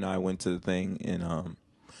LB and I went to the thing in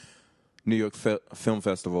New York Film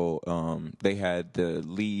Festival, they had the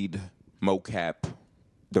lead mocap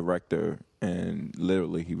director, and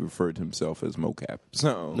literally he referred to himself as mocap.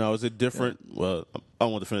 So now, is it different? Yeah. Well, I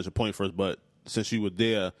want to finish the point first, but since you were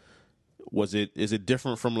there, is it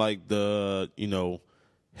different from like the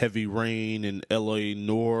Heavy Rain and L.A.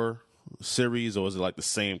 Noire series, or is it like the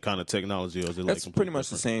same kind of technology, or is it that's like pretty much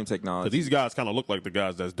different? The same technology? Because these guys kind of look like the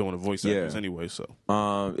guys that's doing the voice actors anyway. So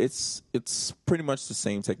it's pretty much the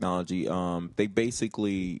same technology. They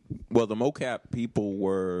basically, the mocap people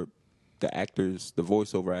were the actors, the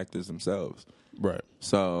voiceover actors themselves. Right.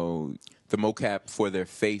 So the mocap for their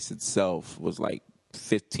face itself was like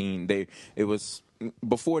 15. It was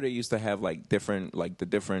before they used to have like the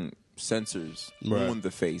different sensors on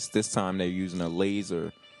the face. This time they're using a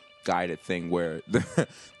laser guided thing where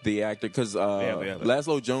the actor, because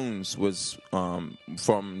Laszlo Jones was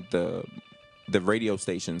from the radio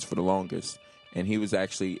stations for the longest, and he was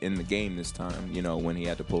actually in the game this time, when he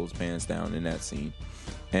had to pull his pants down in that scene.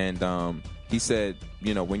 And he said,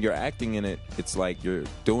 when you're acting in it, it's like you're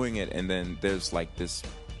doing it, and then there's like this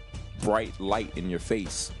bright light in your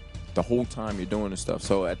face the whole time you're doing the stuff.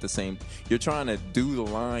 So at the same, you're trying to do the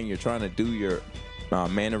line, you're trying to do your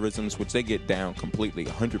mannerisms, which they get down completely,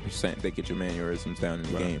 100%. They get your mannerisms down in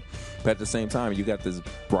the game. But at the same time, you got this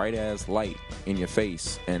bright ass light in your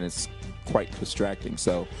face, and it's quite distracting.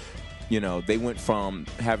 So, they went from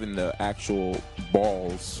having the actual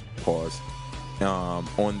balls on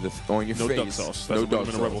your face. No duck sauce. That's a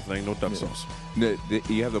Rebel thing. No duck sauce.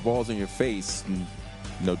 You have the balls in your face.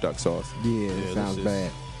 No duck sauce. Yeah, sounds bad.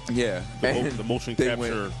 Yeah, the motion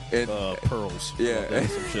capture pearls. Yeah,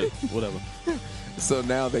 some shit, whatever. So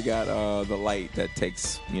now they got the light that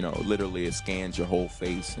takes, literally it scans your whole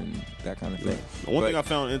face and that kind of thing. One thing I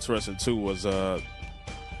found interesting too was I'm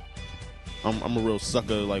a real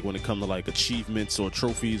sucker like when it comes to like achievements or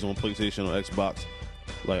trophies on PlayStation or Xbox.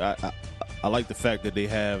 Like I like the fact that they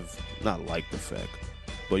have, not like the fact,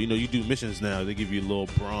 but you do missions now. They give you a little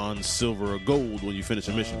bronze, silver, or gold when you finish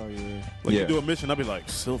a mission. Oh yeah. Like you do a mission, I'll be like,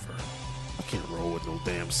 silver? I can't roll with no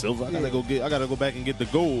damn silver. I gotta go back and get the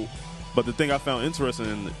gold. But the thing I found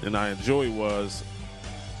interesting and I enjoyed was,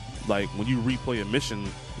 like, when you replay a mission,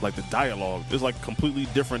 like the dialogue, there's like completely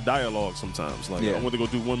different dialogue sometimes. Like I went to go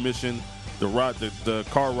do one mission, the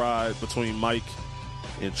car ride between Mike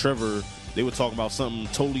and Trevor, they were talking about something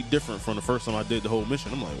totally different from the first time I did the whole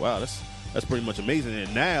mission. I'm like, wow, that's pretty much amazing.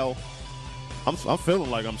 And now I'm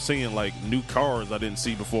feeling like I'm seeing like new cars I didn't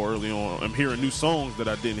see before early on. I'm hearing new songs that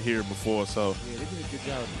I didn't hear before. So yeah, they did a good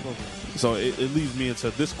job with the program. So it leads me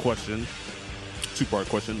into this question, 2-part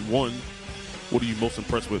question. 1, what are you most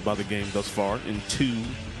impressed with by the game thus far? And 2,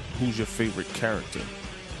 who's your favorite character?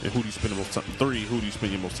 And who do you spend the most time? 3, who do you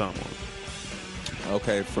spend your most time on?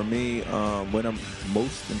 Okay, for me, what I'm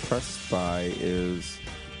most impressed by is,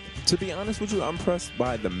 to be honest with you, I'm impressed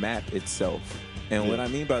by the map itself. And what I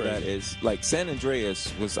mean by that is, like, San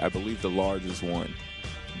Andreas was, I believe, the largest one.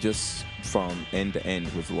 Just from end to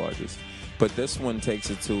end was the largest. But this one takes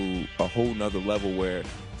it to a whole nother level where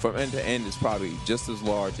from end to end is probably just as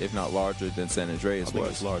large, if not larger, than San Andreas I think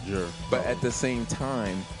was. it's larger. But at the same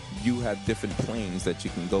time, you have different planes that you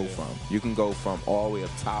can go from. You can go from all the way up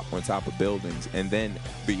top, on top of buildings, and then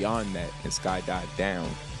beyond that, and skydive down.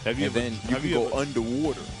 Then you can go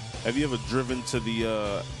underwater. Have you ever driven to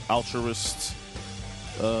the altruist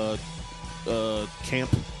camp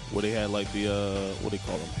where they had like the what do they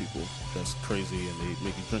call them, people that's crazy and they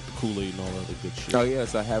make you drink the Kool-Aid and all that other good shit? Oh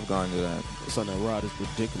yes, I have gone to that. It's on that ride. It's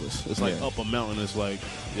ridiculous. It's like up a mountain. It's like,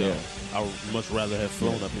 I would much rather have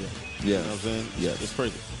flown up here. Yeah. You know what I'm saying? Yeah. It's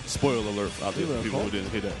crazy. Spoiler alert out there for people who didn't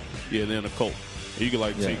hear that. Yeah, they're in a cult. And you could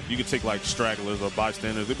like take like stragglers or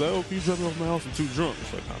bystanders. They'd be like, oh, can you drop me off my house? I'm too drunk.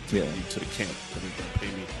 It's like, I'm taking you to the camp. And you're gonna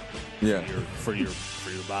pay me for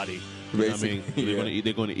your body. You know what I mean?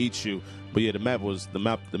 They're gonna eat you. But yeah, the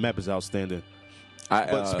map is outstanding.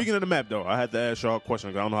 But speaking of the map though, I had to ask y'all a question.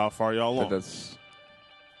 I don't know how far y'all along.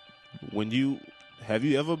 Have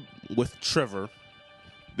you ever with Trevor,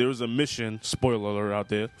 there's a mission, spoiler alert out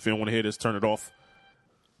there. If you don't want to hear this, turn it off.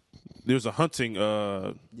 There's a hunting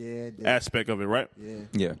aspect of it, right?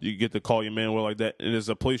 Yeah. You get to call your man like that. And there's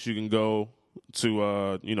a place you can go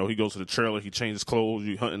to, he goes to the trailer, he changes clothes,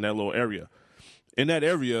 you hunt in that little area. In that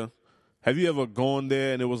area, have you ever gone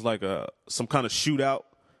there and it was like some kind of shootout?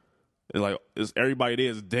 And like, everybody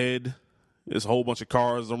there is dead. There's a whole bunch of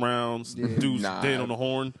cars around. Dude's dead on the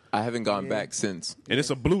horn. I haven't gone back since. And it's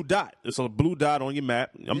a blue dot. It's a blue dot on your map.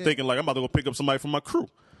 I'm thinking like I'm about to go pick up somebody from my crew.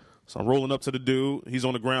 So I'm rolling up to the dude. He's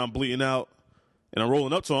on the ground bleeding out. And I'm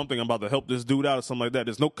rolling up to him. I'm thinking I'm about to help this dude out or something like that.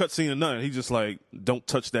 There's no cutscene or nothing. He's just like, don't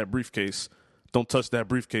touch that briefcase. Don't touch that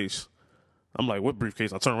briefcase. I'm like, what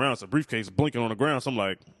briefcase? I turn around. It's a briefcase blinking on the ground. So I'm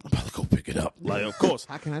like, I'm about to go pick it up. Like, of course.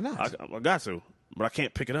 How can I not? I got to. But I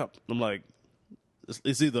can't pick it up. I'm like,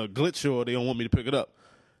 it's either a glitch or they don't want me to pick it up.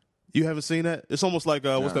 You haven't seen that? It's almost like,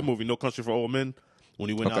 what's that movie, No Country for Old Men? When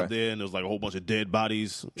he went out there and there was like a whole bunch of dead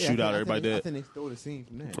bodies, shoot out everybody dead. I think they stole the scene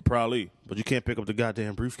from that. Probably. But you can't pick up the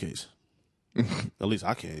goddamn briefcase. At least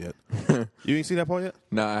I can't yet. You ain't seen that part yet?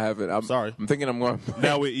 No, I haven't. I'm sorry. I'm thinking I'm going.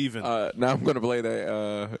 Now we're even. Now I'm going to play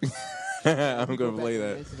that. I'm going to play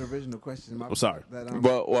that. Answer the original question. I'm sorry.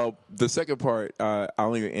 Well, the second part, I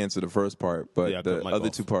only answered the first part, but the other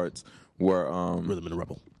two parts were Rhythm and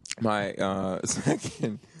Rebel. My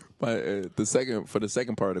second. But the second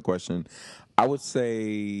part of the question, I would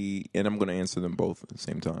say, and I'm going to answer them both at the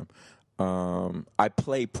same time. I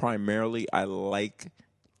play primarily. I like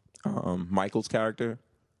Michael's character.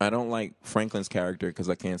 I don't like Franklin's character because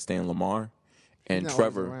I can't stand Lamar and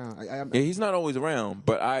Trevor. He's not always around.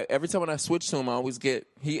 But every time when I switch to him, I always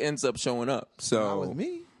he ends up showing up. So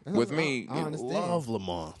with me. I love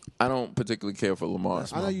Lamar. I don't particularly care for Lamar.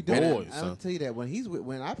 I know you don't. I'll tell you that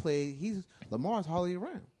when I play, Lamar's hardly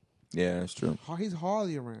around. Yeah, that's true. He's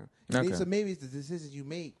hardly around. Okay. So maybe it's the decisions you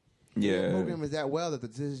make. Yeah. The program is that well that the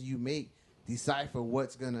decisions you make decipher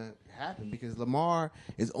what's going to happen because Lamar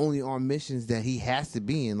is only on missions that he has to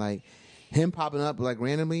be in. Like, him popping up like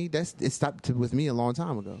randomly, it stopped with me a long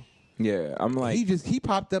time ago. Yeah, I'm like... He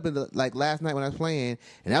popped up like last night when I was playing,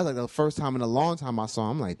 and that was like the first time in a long time I saw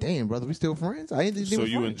him. I'm like, damn, brother, we still friends? So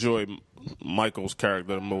you enjoy Michael's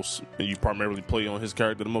character the most, and you primarily play on his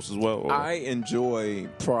character the most as well? Or? I enjoy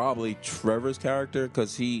probably Trevor's character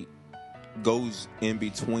because he goes in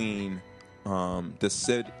between the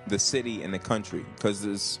city and the country because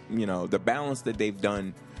there's, the balance that they've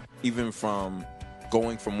done, even from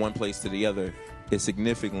going from one place to the other, is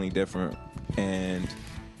significantly different. And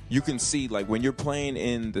you can see, like, when you're playing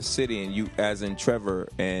in the city and as in Trevor,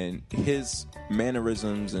 and his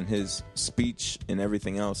mannerisms and his speech and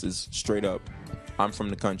everything else is straight up, I'm from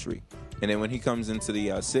the country. And then when he comes into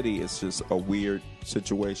the city, it's just a weird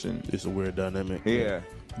situation. It's a weird dynamic. Yeah.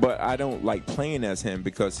 But I don't like playing as him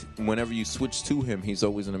because whenever you switch to him, he's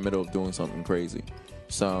always in the middle of doing something crazy.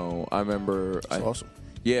 So I remember... That's awesome.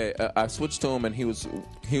 Yeah, I switched to him and he was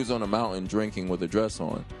on a mountain drinking with a dress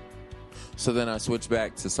on. So then I switched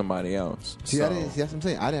back to somebody else. See, that's what I'm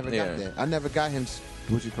saying. I never got that. I never got him.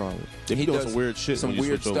 What you call it? Yeah, he does some weird shit. Some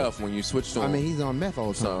weird stuff when you switch to him. I mean, he's on meth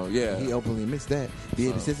all the time. So yeah, he openly admits that.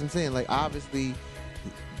 Yeah, that's what I'm saying. Like, obviously,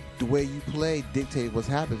 the way you play dictates what's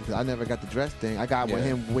happening. Because I never got the dress thing. I got with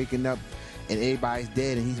him waking up and everybody's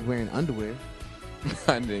dead and he's wearing underwear.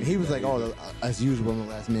 He was like, as usual, I'm the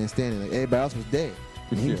last man standing. Like, everybody else was dead.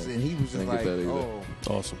 And he was just like,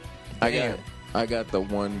 awesome. I got the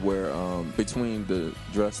one where between the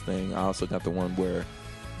dress thing, I also got the one where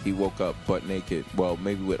he woke up butt naked, well,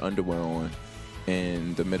 maybe with underwear on,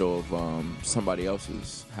 in the middle of somebody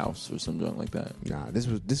else's house or something like that. Nah, this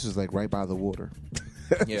was like right by the water.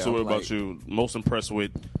 Yeah, so what about you? Most impressed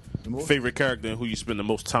with favorite character and who you spend the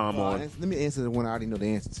most time on. Let me answer the one I already know the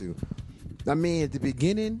answer to. I mean, at the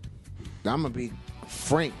beginning, I'm going to be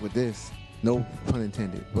frank with this. No pun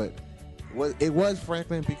intended. But it was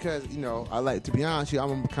Franklin because, you know, I like, to be honest with you,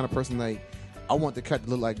 I'm the kind of person like, I want the character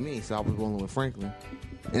to look like me, so I was rolling with Franklin.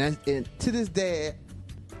 And to this day,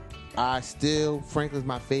 Franklin's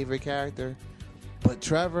my favorite character. But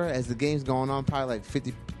Trevor, as the game's going on, probably like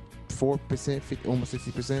 54%, almost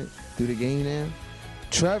 60% through the game now.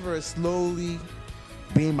 Trevor is slowly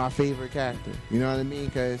being my favorite character. You know what I mean?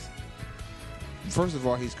 Because, first of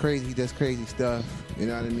all, he's crazy. He does crazy stuff. You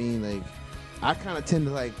know what I mean? Like, I kind of tend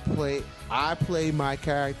to like play my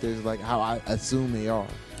characters like how I assume they are.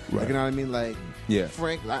 Right. Like, you know what I mean? Like, yeah.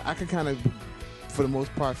 Frank, I can kind of, for the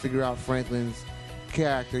most part, figure out Franklin's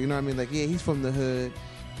character. You know what I mean? Like, yeah, he's from the hood,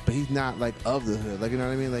 but he's not like of the hood. Like, you know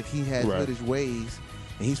what I mean? Like, he has hoodish ways,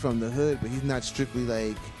 and he's from the hood, but he's not strictly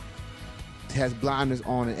like has blinders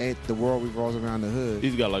on and the world revolves around the hood.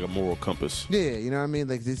 He's got like a moral compass. Yeah, you know what I mean?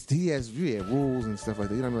 Like this, he has rules and stuff like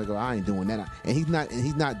that. You know what I mean? Like, oh, I ain't doing that. And he's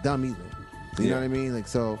not dumb either. You know what I mean? Like,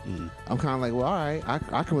 so I'm kind of like, well, all right,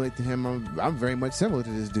 I can relate to him. I'm very much similar to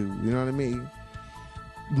this dude. You know what I mean?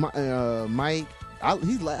 Mike,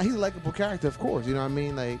 he's a likable character, of course. You know what I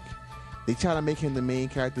mean? Like, they try to make him the main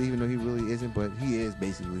character, even though he really isn't, but he is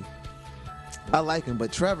basically. I like him,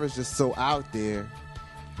 but Trevor's just so out there.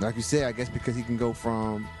 Like you said, I guess because he can go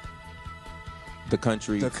from the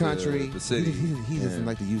country to the city. He doesn't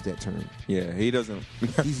like to use that term. Yeah, he doesn't.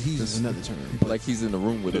 He's using another term. Like he's in the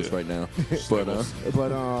room with us right now. but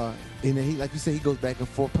and then he, like you said, he goes back and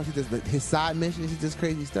forth. Plus, he does his side missions. He does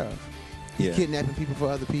crazy stuff. He's kidnapping people for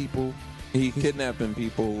other people. He's kidnapping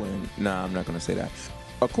people, and I'm not going to say that.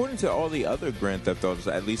 According to all the other Grand Theft Autos,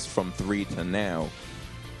 at least from 3 to now,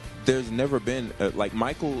 there's never been like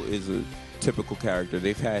Michael is a typical character.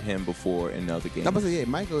 They've had him before in other games. I was say,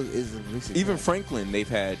 Michael is even Franklin. They've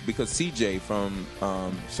had because CJ from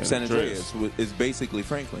San Andreas is basically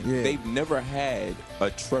Franklin. Yeah. They've never had a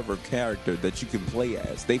Trevor character that you can play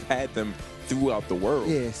as. They've had them throughout the world.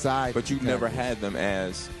 Yeah, but you've never had them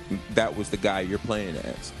as that was the guy you're playing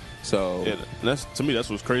as. So that's to me. That's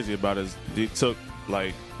what's crazy about it is they took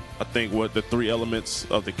like I think the 3 elements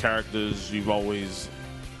of the characters you've always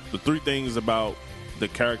the 3 things about the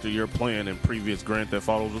character you're playing in previous Grand Theft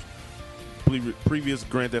Auto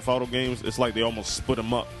games, it's like they almost split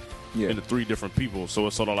them up into 3 different people. So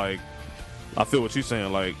it's sort of like, I feel what you're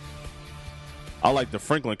saying. Like, I like the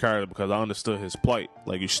Franklin character because I understood his plight.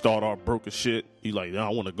 Like, you start off broke as shit. You like, I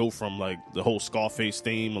want to go from like the whole Scarface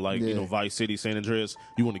theme, like you know, Vice City, San Andreas.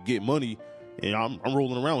 You want to get money. And I'm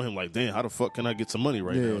rolling around with him like, damn, how the fuck can I get some money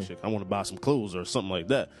right now? Shit, I want to buy some clothes or something like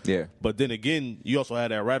that. Yeah. But then again, you also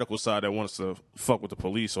had that radical side that wants to fuck with the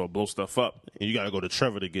police or blow stuff up. And you got to go to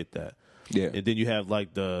Trevor to get that. Yeah. And then you have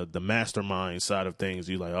like the mastermind side of things.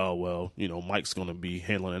 You're like, oh, well, you know, Mike's going to be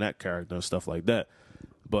handling that character and stuff like that.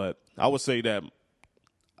 But I would say that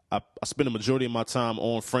I spend the majority of my time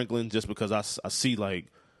on Franklin just because I see like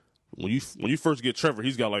when you first get Trevor,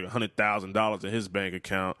 he's got like $100,000 in his bank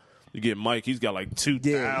account. You get Mike, he's got like 2,000.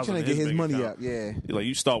 Yeah, he's trying to get his money account. up. Yeah, like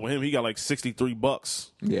you start with him, he got like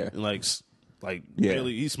 $63. Yeah, and like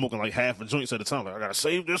barely, he's smoking like half a joint at a time. Like I gotta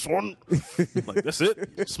save this one. Like that's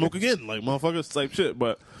it. Smoke again, like motherfuckers type shit.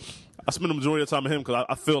 But I spend the majority of the time with him because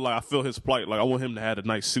I feel his plight. Like I want him to have the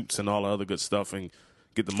nice suits and all the other good stuff and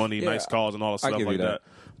get the money, nice cars and all the stuff like that.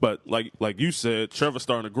 But like you said, Trevor's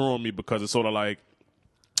starting to grow on me because it's sort of like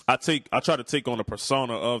I try to take on the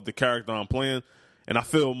persona of the character I'm playing. And I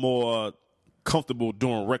feel more comfortable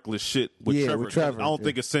doing reckless shit with Trevor. I don't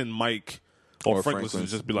think it's in Mike or Franklin to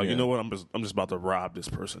just be like, you know what, I'm just about to rob this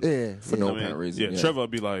person. Yeah, for no apparent reason. Yeah, Trevor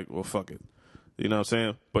would be like, well, fuck it. You know what I'm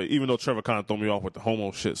saying? But even though Trevor kind of throw me off with the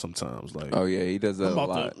homo shit sometimes, like, oh yeah, he does that a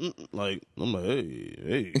lot. Like, I'm like,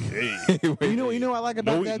 hey. You know what I like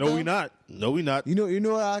about that? No, we not. You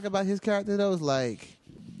know what I like about his character though is like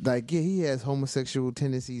yeah, he has homosexual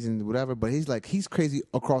tendencies and whatever, but he's crazy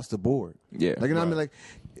across the board. Yeah, like you know what I mean, like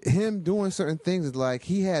him doing certain things is like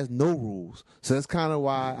he has no rules. So that's kind of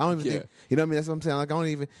why I don't even think, you know what I mean. That's what I'm saying. Like I don't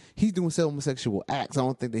even he's doing homosexual acts. I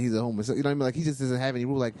don't think that he's a homosexual. You know what I mean? Like he just doesn't have any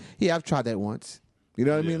rules. Like I've tried that once. You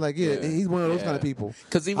know what I mean? Like he's one of those kind of people.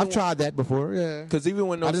 Because I've tried that before. Yeah. Because even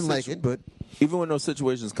when I didn't like it, but even when those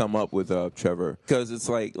situations come up with Trevor, because it's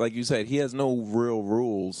like you said, he has no real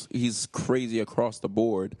rules. He's crazy across the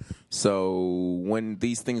board. So when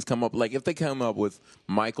these things come up, like if they come up with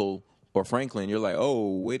Michael or Franklin, you're like,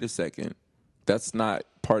 oh, wait a second. That's not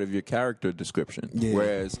part of your character description. Yeah.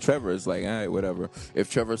 Whereas Trevor is like, all right, whatever. If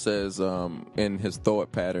Trevor says in his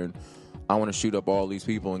thought pattern, I want to shoot up all these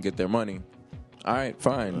people and get their money, All right,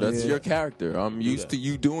 fine. That's your character. I'm used to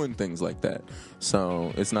you doing things like that,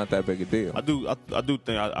 so it's not that big a deal. I do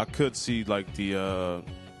think I could see like the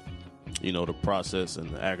the process and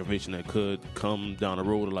the aggravation that could come down the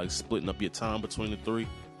road of like splitting up your time between the three,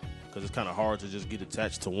 because it's kind of hard to just get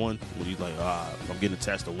attached to one. When you like, if I'm getting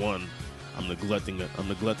attached to one, I'm neglecting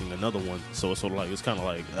another one. So it's sort of like it's kind of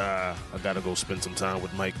like I gotta go spend some time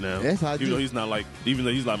with Mike now. That's how I even do.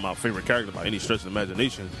 though he's like my favorite character by any stretch of the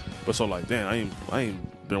imagination, but so like damn, I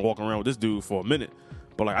ain't been walking around with this dude for a minute,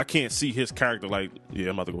 but like I can't see his character like I'm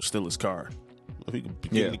about to go steal his car. You can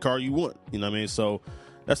get any car you want, you know what I mean? So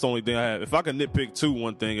that's the only thing I have. If I can nitpick too,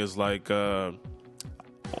 one thing is like about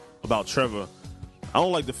Trevor. I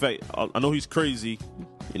don't like the fact I know he's crazy.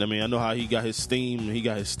 You know what I mean? I know how he got his steam and he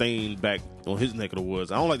got his stain back on his neck of the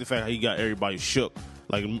woods. I don't like the fact how he got everybody shook.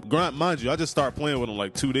 Like, mind you, I just started playing with him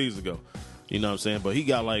like 2 days ago. You know what I'm saying? But he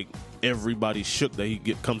got like everybody shook that he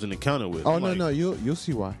comes in encounter with. Oh, no, you'll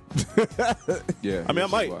see why. Yeah. I mean, I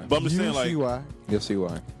might, but I'm just saying like. See why. You'll see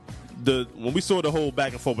why. When we saw the whole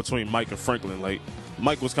back and forth between Mike and Franklin, like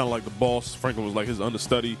Mike was kind of like the boss. Franklin was like his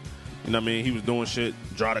understudy. You know what I mean? He was doing shit,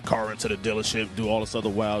 drive the car into the dealership, do all this other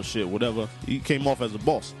wild shit, whatever. He came off as a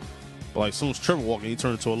boss. But like, as soon as Trevor walked in, he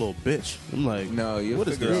turned into a little bitch. I'm like, no, what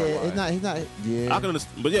is this? Yeah, it's not. He's not. Yeah. I can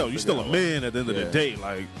understand, but you're still a man at the end of the day.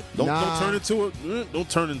 Like, don't turn into it. Don't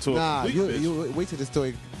turn into a complete bitch. You wait till the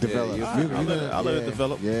story develops. I'll let it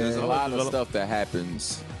develop. Yeah. There's a lot of stuff that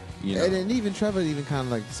happens. You know. And then even Trevor kind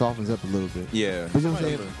of like softens up a little bit. Yeah. You know what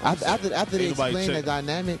I'm saying? After they explain that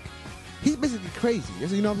dynamic, he's basically crazy.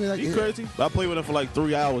 You know what I'm saying? Like, he's crazy. I played with him for like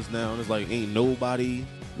 3 hours now, and it's like ain't nobody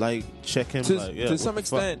like check him. To some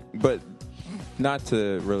extent, but not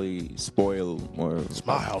to really spoil or it's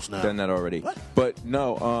my house now. Done that already. What? But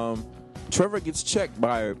no, Trevor gets checked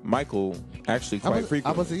by Michael actually quite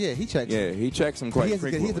frequently. I was say, he checks. Yeah, he checks him quite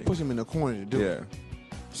frequently. He has to push him in the corner to do it. Yeah.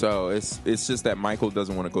 So it's just that Michael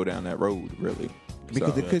doesn't want to go down that road, really.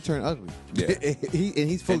 Because it could turn ugly. Yeah.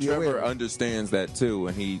 He's fully Trevor aware. understands that too,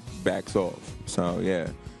 and he backs off. So yeah,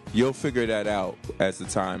 you'll figure that out as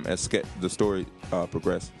the story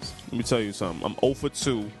progresses. Let me tell you something. I'm 0 for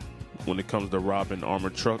 2 when it comes to robbing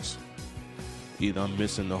armored trucks. Either I'm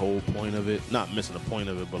missing the whole point of it, not missing the point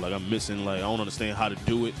of it, but like I'm missing I don't understand how to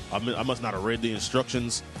do it. I must not have read the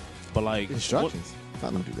instructions, but like instructions. I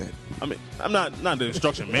don't do that. I mean, I'm not the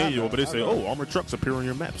instruction manual, but they say, armored trucks appear on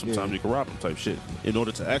your map. Sometimes you can rob them type shit. In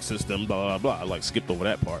order to access them, blah, blah, blah. I like skipped over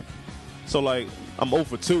that part. So like, I'm 0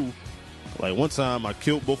 for 2. Like one time I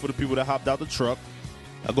killed both of the people that hopped out the truck.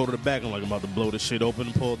 I go to the back and like I'm about to blow this shit open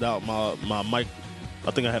and pulled out my mic. I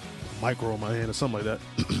think I had a micro in my hand or something like that.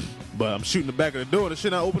 But I'm shooting the back of the door and the shit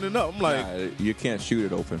not opening up. I'm like, you can't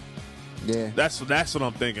shoot it open. Yeah, that's what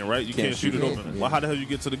I'm thinking, right? You can't shoot it open. Yeah. Well, how the hell you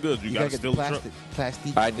get to the goods? You got to steal the truck.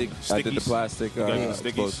 Plastic. I did the plastic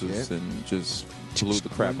explosives and just blew the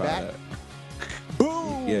crap out of that.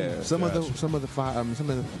 Boom. Yeah. Some of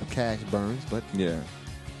the cash burns, but yeah.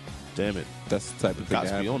 Damn it. That's the type of thing. Got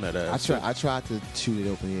to be on that ass. I tried to shoot it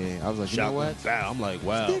open. Yeah, I was like, you know what? I'm like,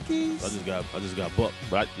 wow. Stickies. I just got bucked.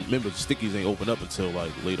 But I remember the stickies ain't open up until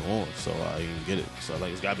like later on, so I didn't get it. So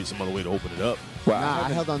like, it's got to be some other way to open it up. Well,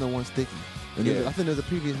 I held on to one sticky. And I think there was a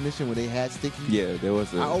previous mission where they had stickies. Yeah, there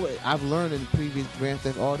was. I've learned in the previous Grand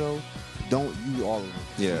Theft Auto, don't use all of them.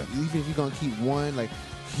 Yeah. So even if you're gonna keep one, like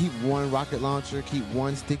keep one rocket launcher, keep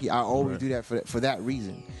one sticky. I always do that for that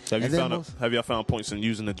reason. Have y'all found points in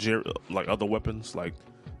using the other weapons like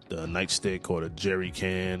the nightstick or the jerry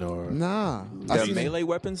can or melee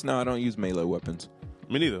weapons? No, I don't use melee weapons.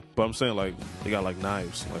 Me neither. But I'm saying like they got like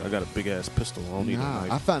knives. Like I got a big ass pistol. I don't need a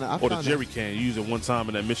knife. Or the jerry can. You use it one time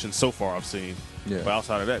in that mission so far I've seen. Yeah. But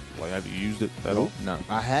outside of that, like have you used it at all? No.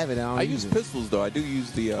 I have it. I use pistols though. I do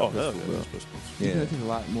use the pistols. Yeah. It takes a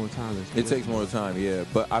lot more time. It takes more time, yeah.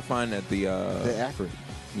 But I find that they're accurate.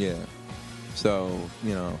 Yeah. So,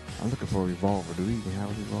 I'm looking for a revolver. Do we even have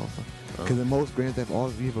a revolver? Because in most Grand Theft Auto,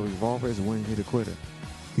 if you have a revolver, it's a one-hit quitter.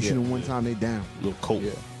 You shoot them one time, they down. Little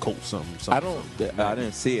Colt something. I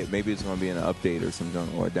didn't see it. Maybe it's going to be in an update or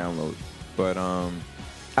something or a download. But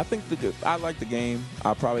I think I like the game.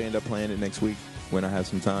 I'll probably end up playing it next week when I have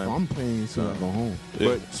some time. I'm playing it soon as I go home.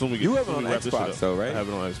 But you have it on Xbox though, right? I have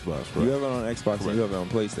it on Xbox. Right? You have it on Xbox and you have it on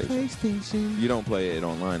PlayStation. PlayStation. You don't play it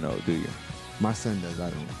online though, do you? My son does.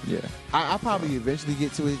 I don't. Yeah. I'll probably eventually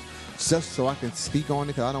get to it just so I can speak on it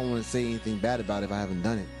because I don't want to say anything bad about it if I haven't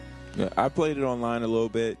done it. Yeah, I played it online a little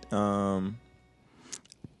bit. I'm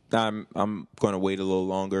going to wait a little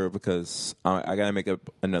longer because I got to make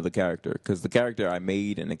up another character because the character I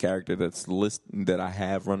made and the character that I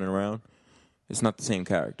have running around It's not the same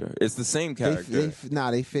character. It's the same character.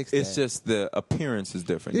 They fixed It's that. just the appearance is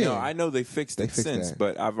different. Yeah. I know they fixed it since, that.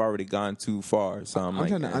 but I've already gone too far. So I'm like,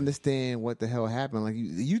 trying to understand what the hell happened. Like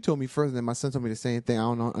you told me first, and then my son told me the same thing.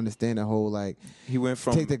 I don't understand the whole like he went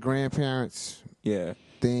from take the grandparents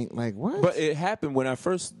thing. Like what? But it happened when at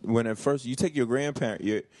first you take your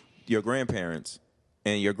grandparents.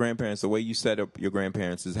 And your grandparents, the way you set up your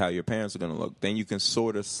grandparents is how your parents are going to look. Then you can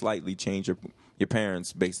sort of slightly change your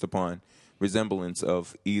parents based upon resemblance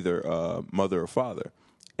of either mother or father.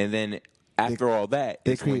 And then after all that,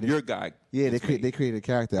 it's when your guy. Yeah, they created a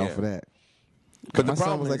character off of that. But my the son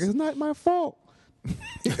problem was like, is, it's not my fault.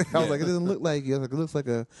 I was like, it doesn't look like. It looks like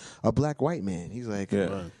a black white man. He's like,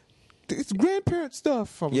 it's grandparent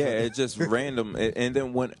stuff. It's just random. And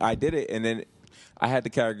then when I did it, and then I had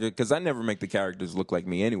the character, because I never make the characters look like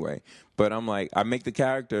me anyway. But I'm like, I make the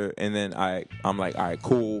character, and then I'm like, all right,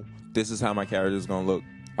 cool. This is how my character is going to look.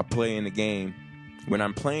 I play in the game. When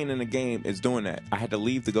I'm playing in the game, it's doing that. I had to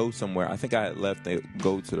leave to go somewhere. I think I had left to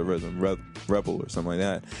go to the Rhythm Rebel or something like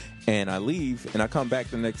that. And I leave, and I come back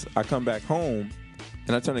home,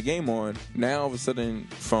 and I turn the game on. Now, all of a sudden,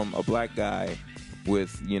 from a black guy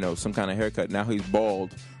with, some kind of haircut, now he's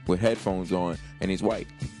bald with headphones on, and he's white.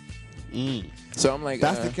 So I'm like,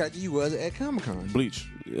 that's the character you was at Comic-Con. Bleach.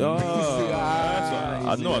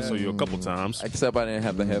 I know I saw you a couple times. Except I didn't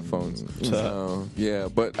have the headphones. So,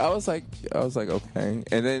 but I was like, okay.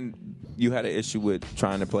 And then you had an issue with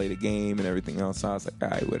trying to play the game and everything else. So I was like, all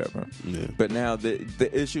right, whatever. Yeah. But now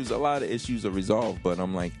a lot of issues are resolved. But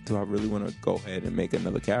I'm like, do I really want to go ahead and make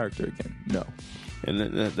another character again? No. And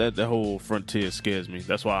that whole frontier scares me.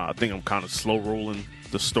 That's why I think I'm kind of slow rolling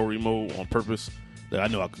the story mode on purpose. I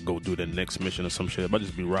know I could go do the next mission or some shit, but I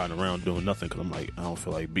just be riding around doing nothing because I'm like, I don't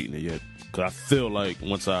feel like beating it yet. Because I feel like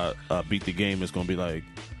once I beat the game, it's going to be like,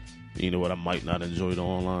 you know what, I might not enjoy the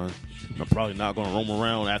online. I'm probably not going to roam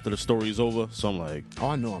around after the story's over. So I'm like,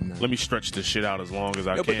 I know I'm not. Let me stretch this shit out as long as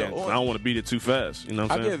I can. I don't want to beat it too fast. You know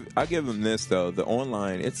what I'm saying? I give them this, though. The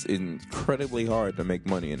online, it's incredibly hard to make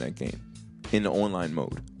money in that game, in the online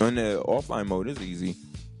mode. In the offline mode, it's easy.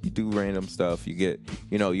 You do random stuff. You get,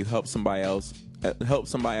 you help somebody else. Help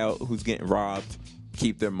somebody out who's getting robbed,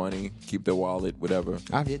 keep their money, keep their wallet, whatever.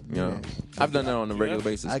 I've done that on a regular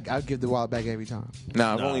basis. I give the wallet back every time.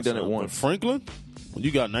 I've only done it once. Franklin, when you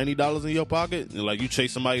got $90 in your pocket, and like you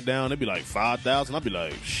chase somebody down, it'd be like $5,000. I'd be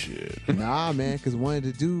like, shit. Nah, man, because one of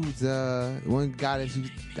the dudes, one guy that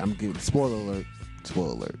I'm giving spoiler alert.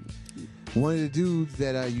 One of the dudes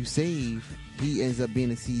that you save, he ends up being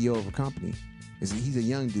the CEO of a company. He's a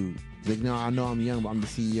young dude. He's like, no, I know I'm young, but I'm the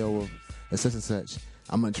CEO of such and such.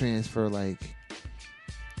 I'm gonna transfer like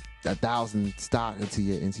 1,000 stock into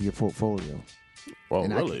your portfolio. Well,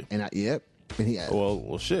 really? Yep. And he,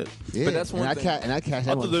 well, shit. Yeah. But that's one thing. I cashed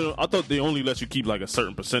out. I thought they only let you keep like a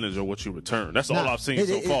certain percentage of what you return. That's all I've seen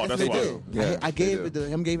so far. That's why. Yeah, I gave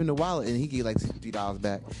him the wallet, and he gave like $63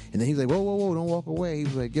 back. And then he was like, whoa, don't walk away. He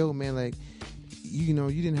was like, yo, man, like, you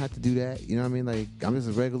didn't have to do that. You know what I mean? Like, I'm just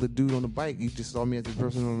a regular dude on the bike. You just saw me as a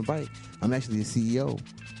person on the bike. I'm actually the CEO.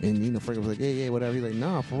 And, Frank was like, yeah, whatever. He's like,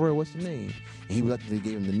 nah, for real, what's your name? And he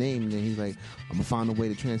gave him the name, and then he's like, I'm going to find a way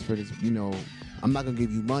to transfer this, I'm not going to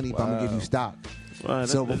give you money, but I'm going to give you stock. Right,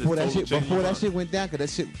 so before that shit went down,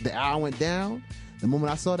 because the hour went down, the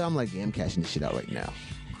moment I saw that, I'm like, yeah, I'm cashing this shit out right now.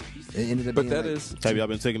 It ended up have y'all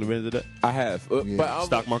been taking advantage of that? I have. But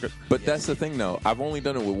stock market? But that's the thing, though. I've only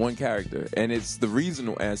done it with one character. And it's the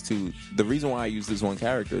reason why I use this one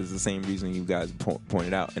character is the same reason you guys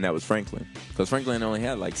pointed out, and that was Franklin. Because Franklin only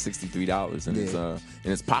had like $63 in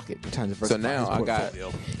his pocket. So now I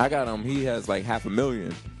got him. He has like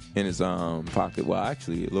 $500,000 in his pocket. Well,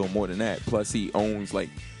 actually, a little more than that. Plus, he owns like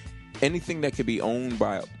anything that could be owned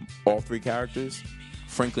by all three characters.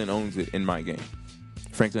 Franklin owns it in my game.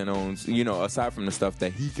 Franklin owns, aside from the stuff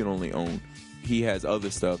that he can only own, he has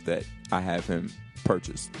other stuff that I have him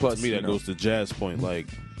purchase. Plus, to me, that goes to Jazz's point. Like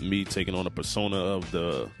me taking on a persona of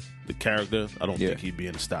the character, I don't think he'd be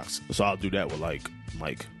in the stocks. So I'll do that with like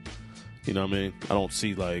Mike. You know what I mean? I don't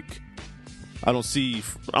see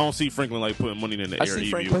Franklin like putting money in the air. I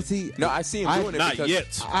see him doing it. Not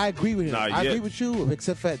yet. I agree with him. I agree with you,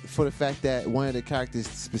 except for the fact that one of the characters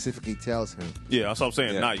specifically tells him. Yeah, that's what I'm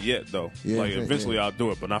saying. Yeah. Not yet, though. Yeah, like eventually I'll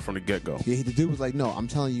do it, but not from the get go. Yeah, the dude was like, "No, I'm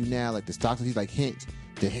telling you now. Like the stocks." He's like, "Hint,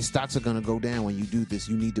 that his stocks are gonna go down when you do this.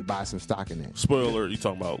 You need to buy some stock in that. Spoiler alert, you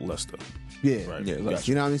talking about Lester. Yeah, Right. Yeah, Gotcha.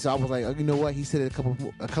 You know what I mean? So I was like, you know what? He said it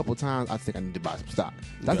a couple times. I think I need to buy some stock.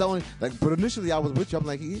 That's the only like. But initially, I was with you. I'm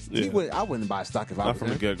like, I wouldn't buy stock if I Not was from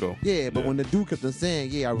the him. get-go. Yeah, but Yeah. when the dude kept on saying,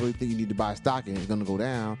 "Yeah, I really think you need to buy stock and it's gonna go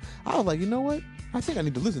down," I was like, you know what? I think I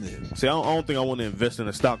need to listen to him. See, I don't think I want to invest in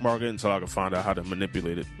the stock market until I can find out how to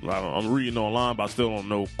manipulate it. I'm reading online, but I still don't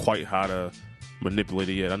know quite how to manipulate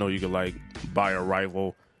it yet. I know you can like buy a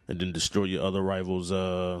rival and then destroy your other rivals,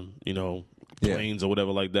 planes or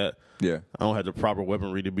whatever like that. Yeah. I don't have the proper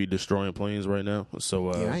weaponry to be destroying planes right now.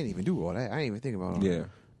 So Yeah, I ain't even do all that. I ain't even think about all Yeah. that.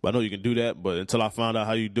 but I know you can do that. But until I find out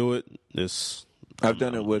how you do it, I've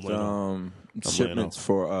done it with laying shipments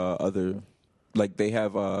for other, like they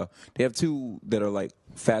have two that are like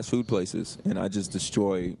fast food places, and I just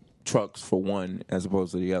destroy trucks for one as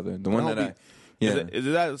opposed to the other. The one that Is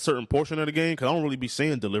that a certain portion of the game? Because I don't really be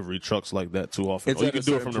seeing delivery trucks like that too often. it's Or you at can a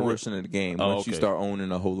do it certain from the portion of the game. Oh, Once you okay. start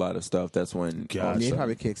owning a whole lot of stuff, that's when Gotcha. all of a Yeah, it sudden-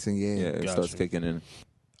 probably kicks in. Yeah, it Gotcha. starts kicking in.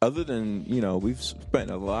 Other than, we've spent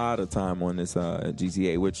a lot of time on this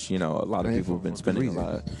GTA, which, a lot of Man, people have been for spending a reason.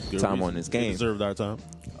 lot of Good time reason. on this They game. deserved our time.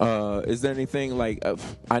 Is there anything like,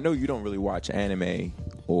 I know you don't really watch anime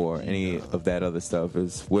or any of that other stuff.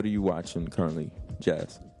 What are you watching currently,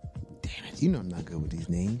 Jazz? damn it. You know I'm not good with these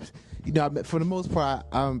names. For the most part,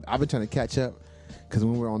 I've been trying to catch up because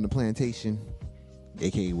when we're on the plantation,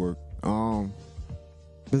 aka work,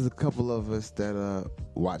 there's a couple of us that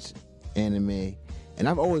watch anime, and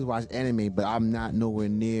I've always watched anime, but I'm not nowhere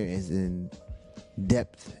near as in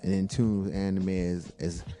depth and in tune with anime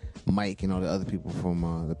as Mike and all the other people from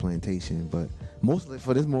the plantation. But mostly,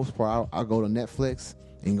 for this most part, I'll go to Netflix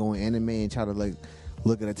and go on anime and try to like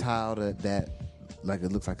look at a tile that like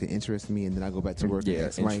it looks like it interests me, and then I go back to work. and Yeah,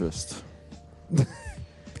 ask Mike. interest.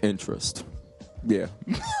 Interest. Yeah.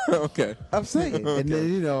 Okay. I'm saying, and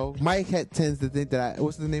then Mike tends to think that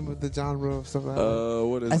what's the name of the genre of stuff?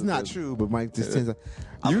 What is That's it? not true, but Mike just tends to.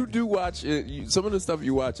 You do watch it. Some of the stuff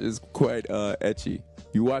you watch is quite etchy.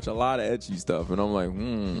 You watch a lot of etchy stuff, and I'm like,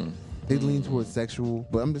 They lean towards sexual,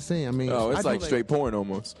 but I'm just saying. I mean, Oh, I it's feel like straight porn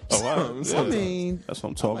almost. Oh, wow. I mean, That's what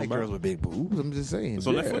I'm I talking like about. girls with big boobs. I'm just saying. It's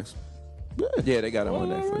on Yeah. Netflix. Yeah, they got them on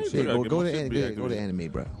Well, Netflix. alright. Yeah, gotta Go, get go my to shit anime, back, go to dude. anime,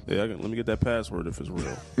 bro. Yeah, let me get that password if it's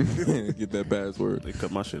real. get that password. They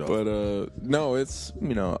cut my shit off. But no, it's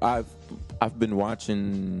I've been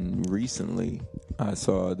watching recently. I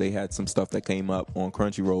saw they had some stuff that came up on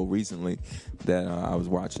Crunchyroll recently that I was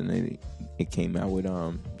watching. It came out with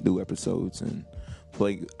new episodes and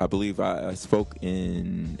I believe I spoke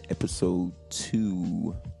in episode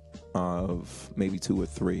 2 of maybe 2 or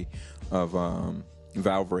 3 of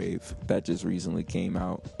Valvrave that just recently came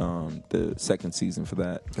out. The second season for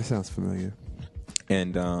that. That sounds familiar.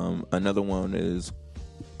 And another one is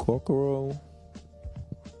Kokoro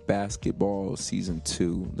Basketball Season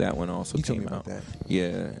 2. That one also You told came me about out. that.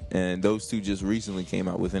 Yeah, and those two just recently came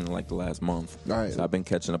out within like the last month. All right. So I've been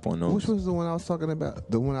catching up on those. Which was the one I was talking about?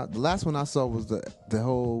 The last one I saw was the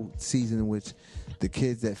whole season in which the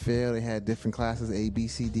kids that failed, they had different classes, A, B,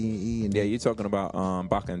 C, D, and E. And Yeah, you're talking about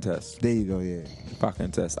Bakken Test. there you go. Yeah,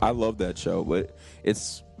 Bakken Test. I love that show, but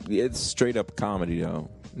it's straight up comedy though.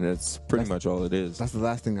 That's pretty much all it is. that's the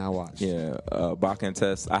last thing I watched. Yeah, Bakken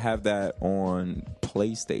Test. I have that on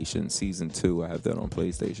PlayStation Season 2. I have that on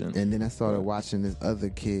PlayStation. And then I started watching this other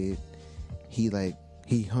kid. He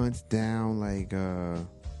hunts down like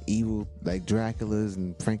evil like Draculas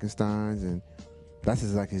and Frankensteins, and that's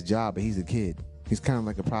his job. But he's a kid. He's kind of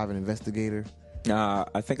like a private investigator.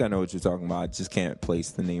 I think I know what you're talking about. I just can't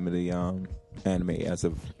place the name of the anime as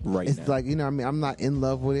of right It's now. like I'm not in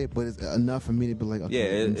love with it, but it's enough for me to be like, okay,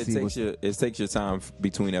 Yeah, let me it see takes your time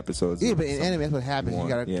between episodes. Yeah, but in anime, that's what happens. You want,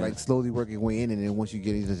 gotta yeah. like slowly work your way in, and then once you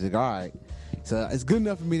get into it, it's like, all right. So it's good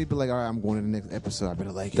enough for me to be like, all right, I'm going to the next episode. I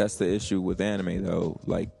better like it. That's the issue with anime, though.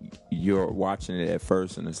 Like you're watching it at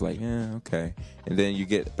first, and it's like, yeah, okay, and then you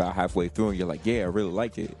get about halfway through, and you're like, yeah, I really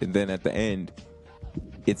like it, and then at the end,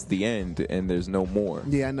 it's the end, and there's no more.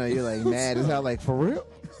 Yeah, I know you're like mad. Is that like for real?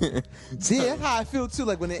 See, that's how I feel too.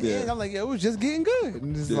 Like when it ends, I'm like, yeah, it was just getting good,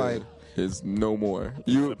 and it's like, there's no more.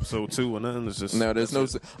 You Episode 2 and nothing. It's just No, there's no.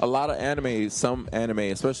 that's it. A lot of anime, some anime,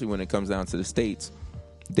 especially when it comes down to the States,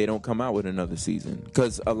 they don't come out with another season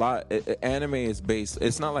because anime is based.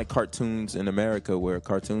 It's not like cartoons in America where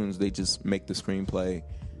cartoons they just make the screenplay,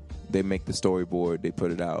 they make the storyboard, they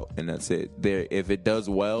put it out, and that's it. If it does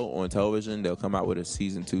well on television, they'll come out with a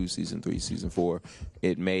season 2, season 3, season 4.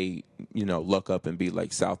 It may luck up and be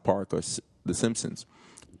like South Park or The Simpsons.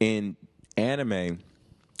 In anime,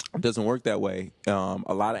 it doesn't work that way. A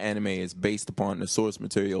lot of anime is based upon the source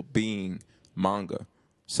material being manga.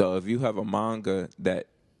 So if you have a manga that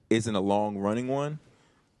isn't a long running one,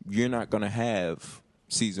 you're not going to have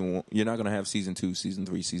season 1. You're not going to have season 2, season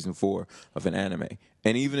 3, season 4 of an anime.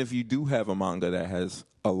 And even if you do have a manga that has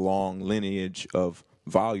a long lineage of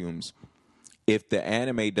volumes, if the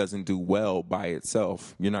anime doesn't do well by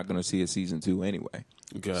itself, you're not going to see a season 2 anyway.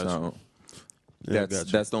 Gotcha. So Yeah,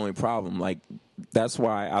 that's the only problem. Like, that's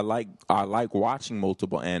why I like watching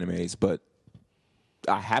multiple animes, but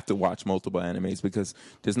I have to watch multiple animes because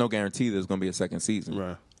there's no guarantee there's going to be a second season.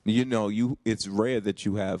 Right. You know, it's rare that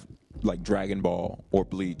you have like Dragon Ball or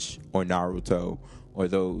Bleach or Naruto or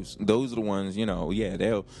those are the ones, you know, yeah,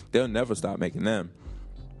 they'll never stop making them.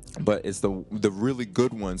 But it's the really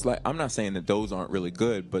good ones. Like, I'm not saying that those aren't really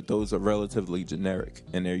good, but those are relatively generic,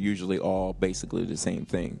 and they're usually all basically the same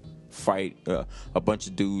thing. Fight a bunch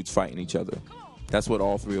of dudes fighting each other. That's what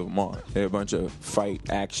all three of them are. They're a bunch of fight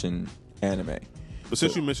action anime. But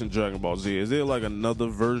since you mentioned Dragon Ball Z, is there like another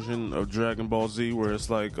version of Dragon Ball Z where it's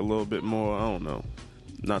like a little bit more, I don't know,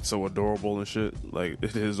 not so adorable and shit like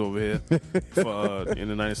it is over here for, in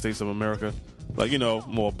the United States of America? Like, you know,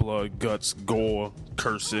 more blood, guts, gore,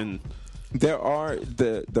 cursing. There are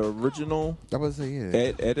the original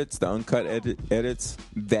edits, the uncut edits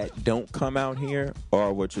that don't come out here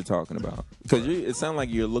are what you're talking about. Because it sounds like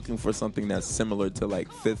you're looking for something that's similar to like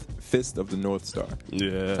Fist of the North Star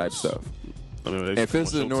type stuff. I mean, and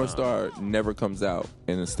Fist of the North Star never comes out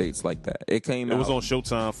in the States like that. It was on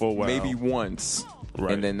Showtime for a while. Maybe once.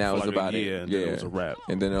 Right. And then that was like about it. And then it was a wrap.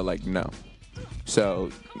 And then they're like, no.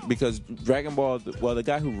 So, because Dragon Ball, well, the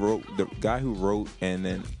guy who wrote and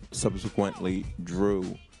then subsequently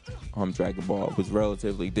drew Dragon Ball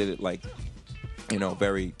did it like, you know,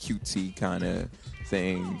 very cutesy kind of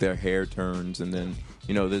thing. Their hair turns, and then,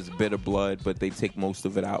 you know, there's a bit of blood, but they take most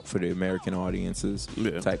of it out for the American audiences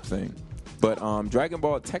type thing. But Dragon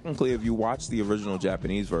Ball, technically, if you watch the original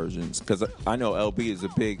Japanese versions, because I know LB is a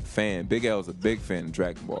big fan. Big L is a big fan of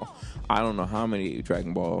Dragon Ball. I don't know how many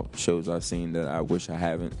Dragon Ball shows I've seen that I wish I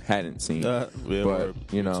hadn't seen. But,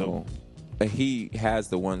 you know, he has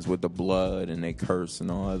the ones with the blood and they curse and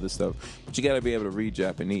all other stuff. But you got to be able to read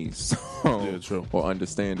Japanese true. or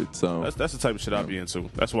understand it. So that's the type of shit I'd be into.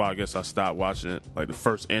 That's why I guess I stopped watching it. Like, the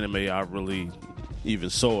first anime I really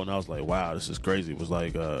even saw, and I was like, wow, this is crazy. It was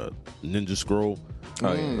like Ninja Scroll.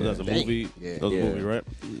 Oh, yeah. That's a movie. Yeah. That was a movie, right?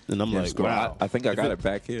 And I'm like, wow. I think I got it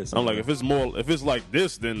back here. I'm like, if it's like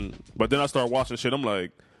this, then. But then I start watching shit. I'm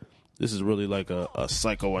like, this is really like a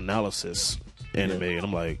psychoanalysis anime, and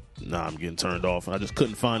I'm like, nah, I'm getting turned off. And I just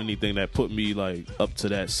couldn't find anything that put me like up to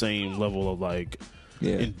that same level of like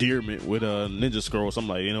endearment with Ninja Scroll. So I'm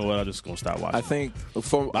like, you know what? I'm just gonna stop watching. I think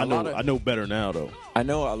I know better now, though. I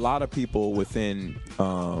know a lot of people within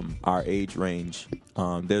our age range.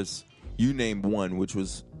 You named one, which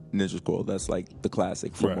was Ninja Scroll. That's like the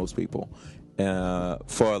classic for most people.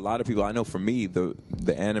 For a lot of people, I know for me, the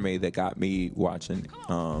anime that got me watching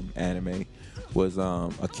anime was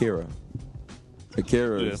Akira.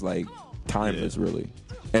 Akira is like timeless, really.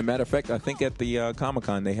 And matter of fact, I think at the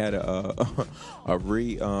Comic-Con they had a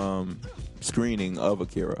screening of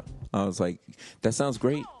Akira. I was like, that sounds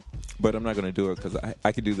great, but I'm not going to do it because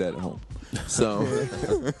I could do that at home. So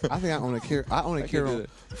I think I own Akira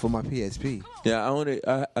for my PSP. Yeah, I own it.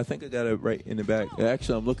 I think I got it right in the back.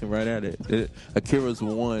 Actually, I'm looking right at it. Akira's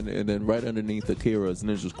one, and then right underneath Akira is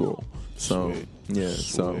Ninja Scroll. So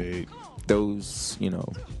Sweet. Those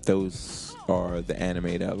are the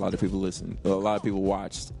anime that a lot of people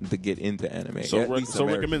watch to get into anime. So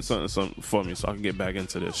recommend something for me so I can get back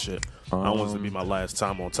into this shit. I don't want this to be my last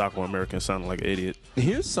time on Taco American sounding like an idiot.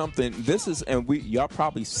 Here's something. Y'all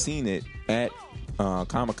probably seen it at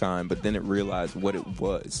Comic-Con, but then it realized what it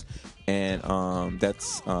was, and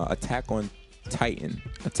that's Attack on Titan.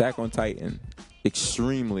 Attack on Titan,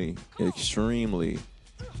 extremely, extremely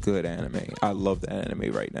good anime. I love the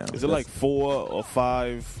anime right now. Is it like 4 or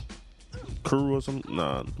 5 crew or something?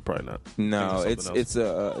 Nah, probably not. No, it's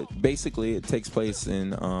basically it takes place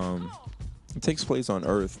in on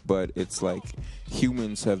Earth, but it's like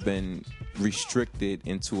humans have been restricted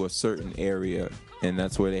into a certain area, and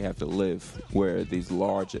that's where they have to live, where these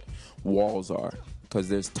large walls are, because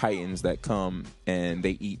there's titans that come and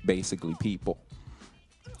they eat basically people.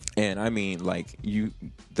 And I mean, like,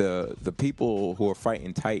 the people who are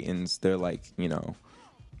fighting titans, they're like, you know,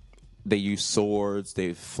 they use swords,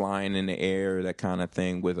 they're flying in the air, that kind of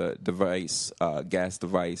thing, with a device, gas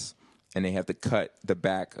device, and they have to cut the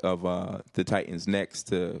back of the titans' necks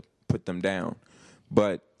to put them down.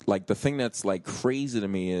 But like, the thing that's like crazy to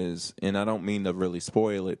me is, and I don't mean to really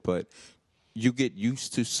spoil it, but you get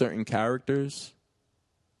used to certain characters,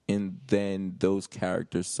 and then those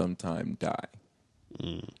characters sometimes die.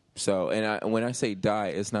 So, and when I say die,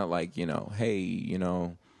 it's not like, hey,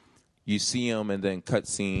 you see him and then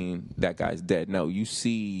cutscene, that guy's dead. No, you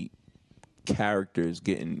see characters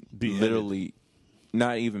getting beheaded. Literally,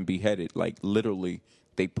 not even beheaded, like literally,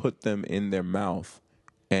 they put them in their mouth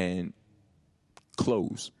and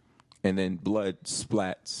close, and then blood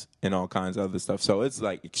splats and all kinds of other stuff. So it's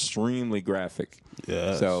like extremely graphic.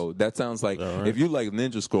 Yes. So that sounds like, right. if you like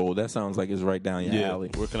Ninja Scroll, that sounds like it's right down your alley.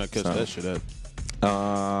 Where can I catch that shit at?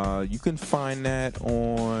 You can find that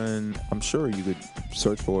on. I'm sure you could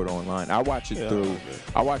search for it online. I watch it through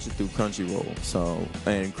Crunchyroll. So,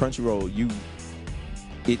 and Crunchyroll,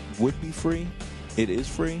 it would be free. It is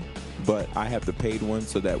free, but I have the paid one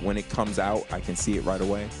so that when it comes out, I can see it right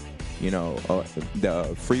away.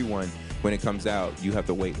 The free one, when it comes out, you have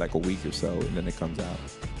to wait like a week or so, and then it comes out.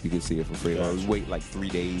 You can see it for free. Or wait like 3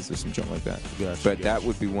 days or something like that. That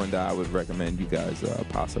would be one that I would recommend you guys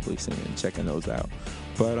possibly seeing and checking those out.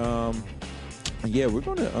 But yeah, we're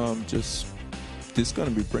gonna this is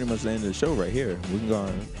gonna be pretty much the end of the show right here. We've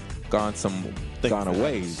gone a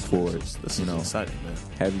ways for it. This is exciting, man.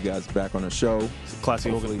 Have you guys back on the show? It's a classy.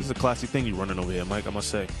 This is a classy thing you're running over here, Mike. I must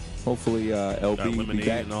say. Hopefully, LB got will be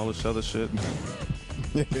back and all this other shit.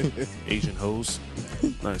 Asian hoes.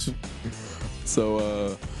 Nice.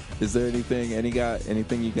 So, is there anything you guys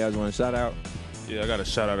want to shout out? Yeah, I got to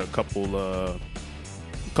shout out a couple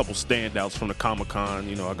standouts from the Comic-Con.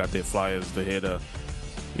 I got their flyers. They're here to,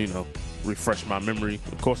 refresh my memory.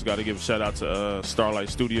 Of course, I got to give a shout out to Starlight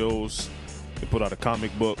Studios. They put out a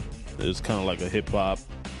comic book. It's kind of like a hip hop,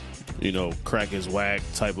 crack is whack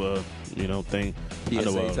type of, thing.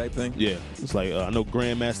 PSA type thing? Yeah. It's like, I know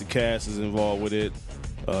Grandmaster Cass is involved with it.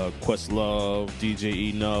 Questlove,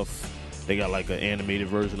 DJ Enough. They got like an animated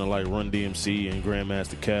version of like Run DMC and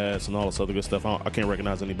Grandmaster Cass and all this other good stuff. I can't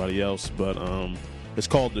recognize anybody else, but it's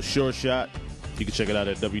called The Sure Shot. You can check it out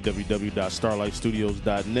at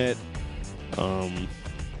www.starlightstudios.net.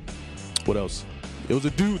 What else? It was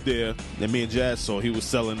a dude there that me and Jazz saw. He was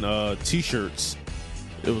selling T-shirts.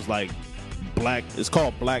 It was like black. It's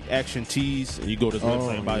called Black Action Tees, and you go to his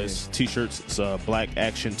website and buy his T-shirts. It's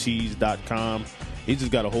blackactiontees.com. He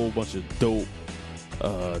just got a whole bunch of dope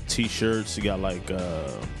T-shirts. He got like,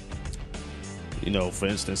 for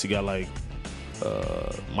instance, he got like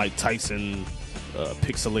Mike Tyson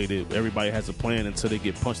pixelated. Everybody has a plan until they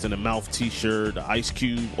get punched in the mouth T-shirt. The Ice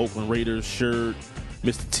Cube Oakland Raiders shirt.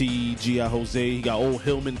 Mr. T, G.I. Jose. He got old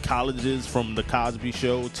Hillman Colleges from the Cosby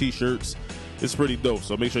Show T-shirts. It's pretty dope.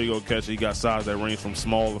 So make sure you go catch it. He got size that range from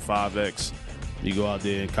small to 5X. You go out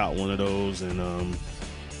there and cop one of those. And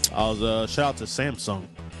shout out to Samsung.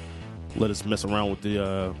 Let us mess around with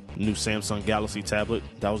the new Samsung Galaxy tablet.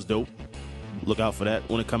 That was dope. Look out for that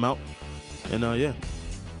when it come out. And yeah,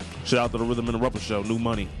 shout out to the Rhythm and the Rubber Show. New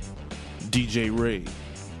Money, DJ Ray.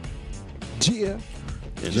 Yeah.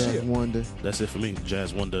 And Jazz Wonder. That's it for me.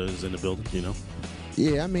 Jazz Wonder is in the building.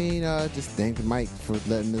 Yeah, I mean, just thank Mike for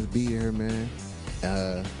letting us be here, man.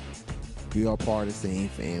 We all part of the same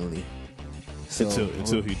family. So,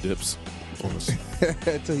 until he dips on us.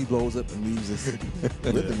 Until he blows up and leaves us.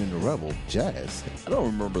 Rhythm and the Rebel, Jazz. I don't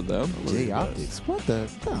remember them. J Optics. What the?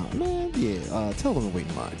 Oh, man, yeah. Tell them to wait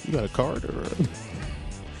in line. You got a card or?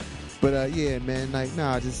 But yeah, man,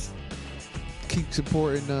 just keep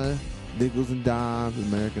supporting Nickels and Dimes,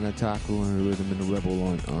 American Otaku, and Rhythm and the Rebel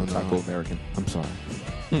on Otaku American. I'm sorry.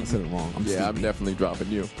 I said it wrong. I'm definitely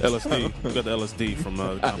dropping you. LSD. We got the LSD from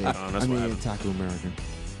Comic-Con. That's what happened. Otaku American.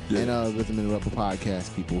 Yeah. And Rhythm and the Rebel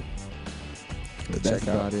podcast, people. That's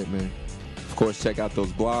about it, man. Of course, check out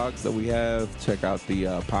those blogs that we have. Check out the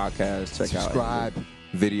podcast. Subscribe. Out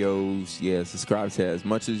videos. Yeah, subscribe to as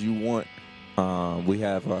much as you want. We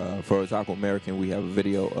have, for Otaku American, we have a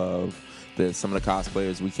video of some of the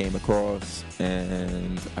cosplayers we came across,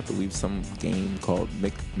 and I believe some game called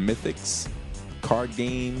Mythics card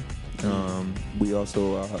game. We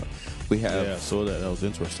also we have. Yeah, I saw that. That was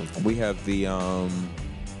interesting. We have the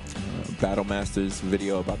Battle Masters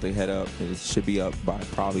video about to head up. It should be up by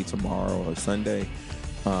probably tomorrow or Sunday.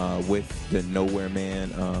 With the Nowhere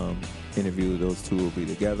Man interview, those two will be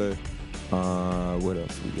together. What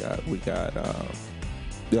else we got? We got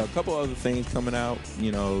there are a couple other things coming out.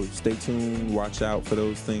 Stay tuned. Watch out for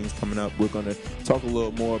those things coming up. We're going to talk a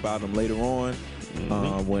little more about them later on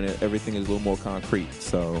when everything is a little more concrete.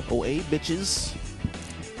 So, hey, bitches.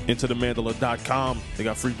 IntoTheMandala.com. They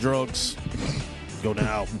got free drugs. Go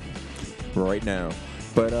now. Right now.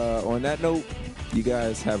 But on that note, you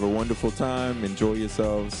guys have a wonderful time. Enjoy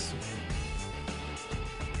yourselves.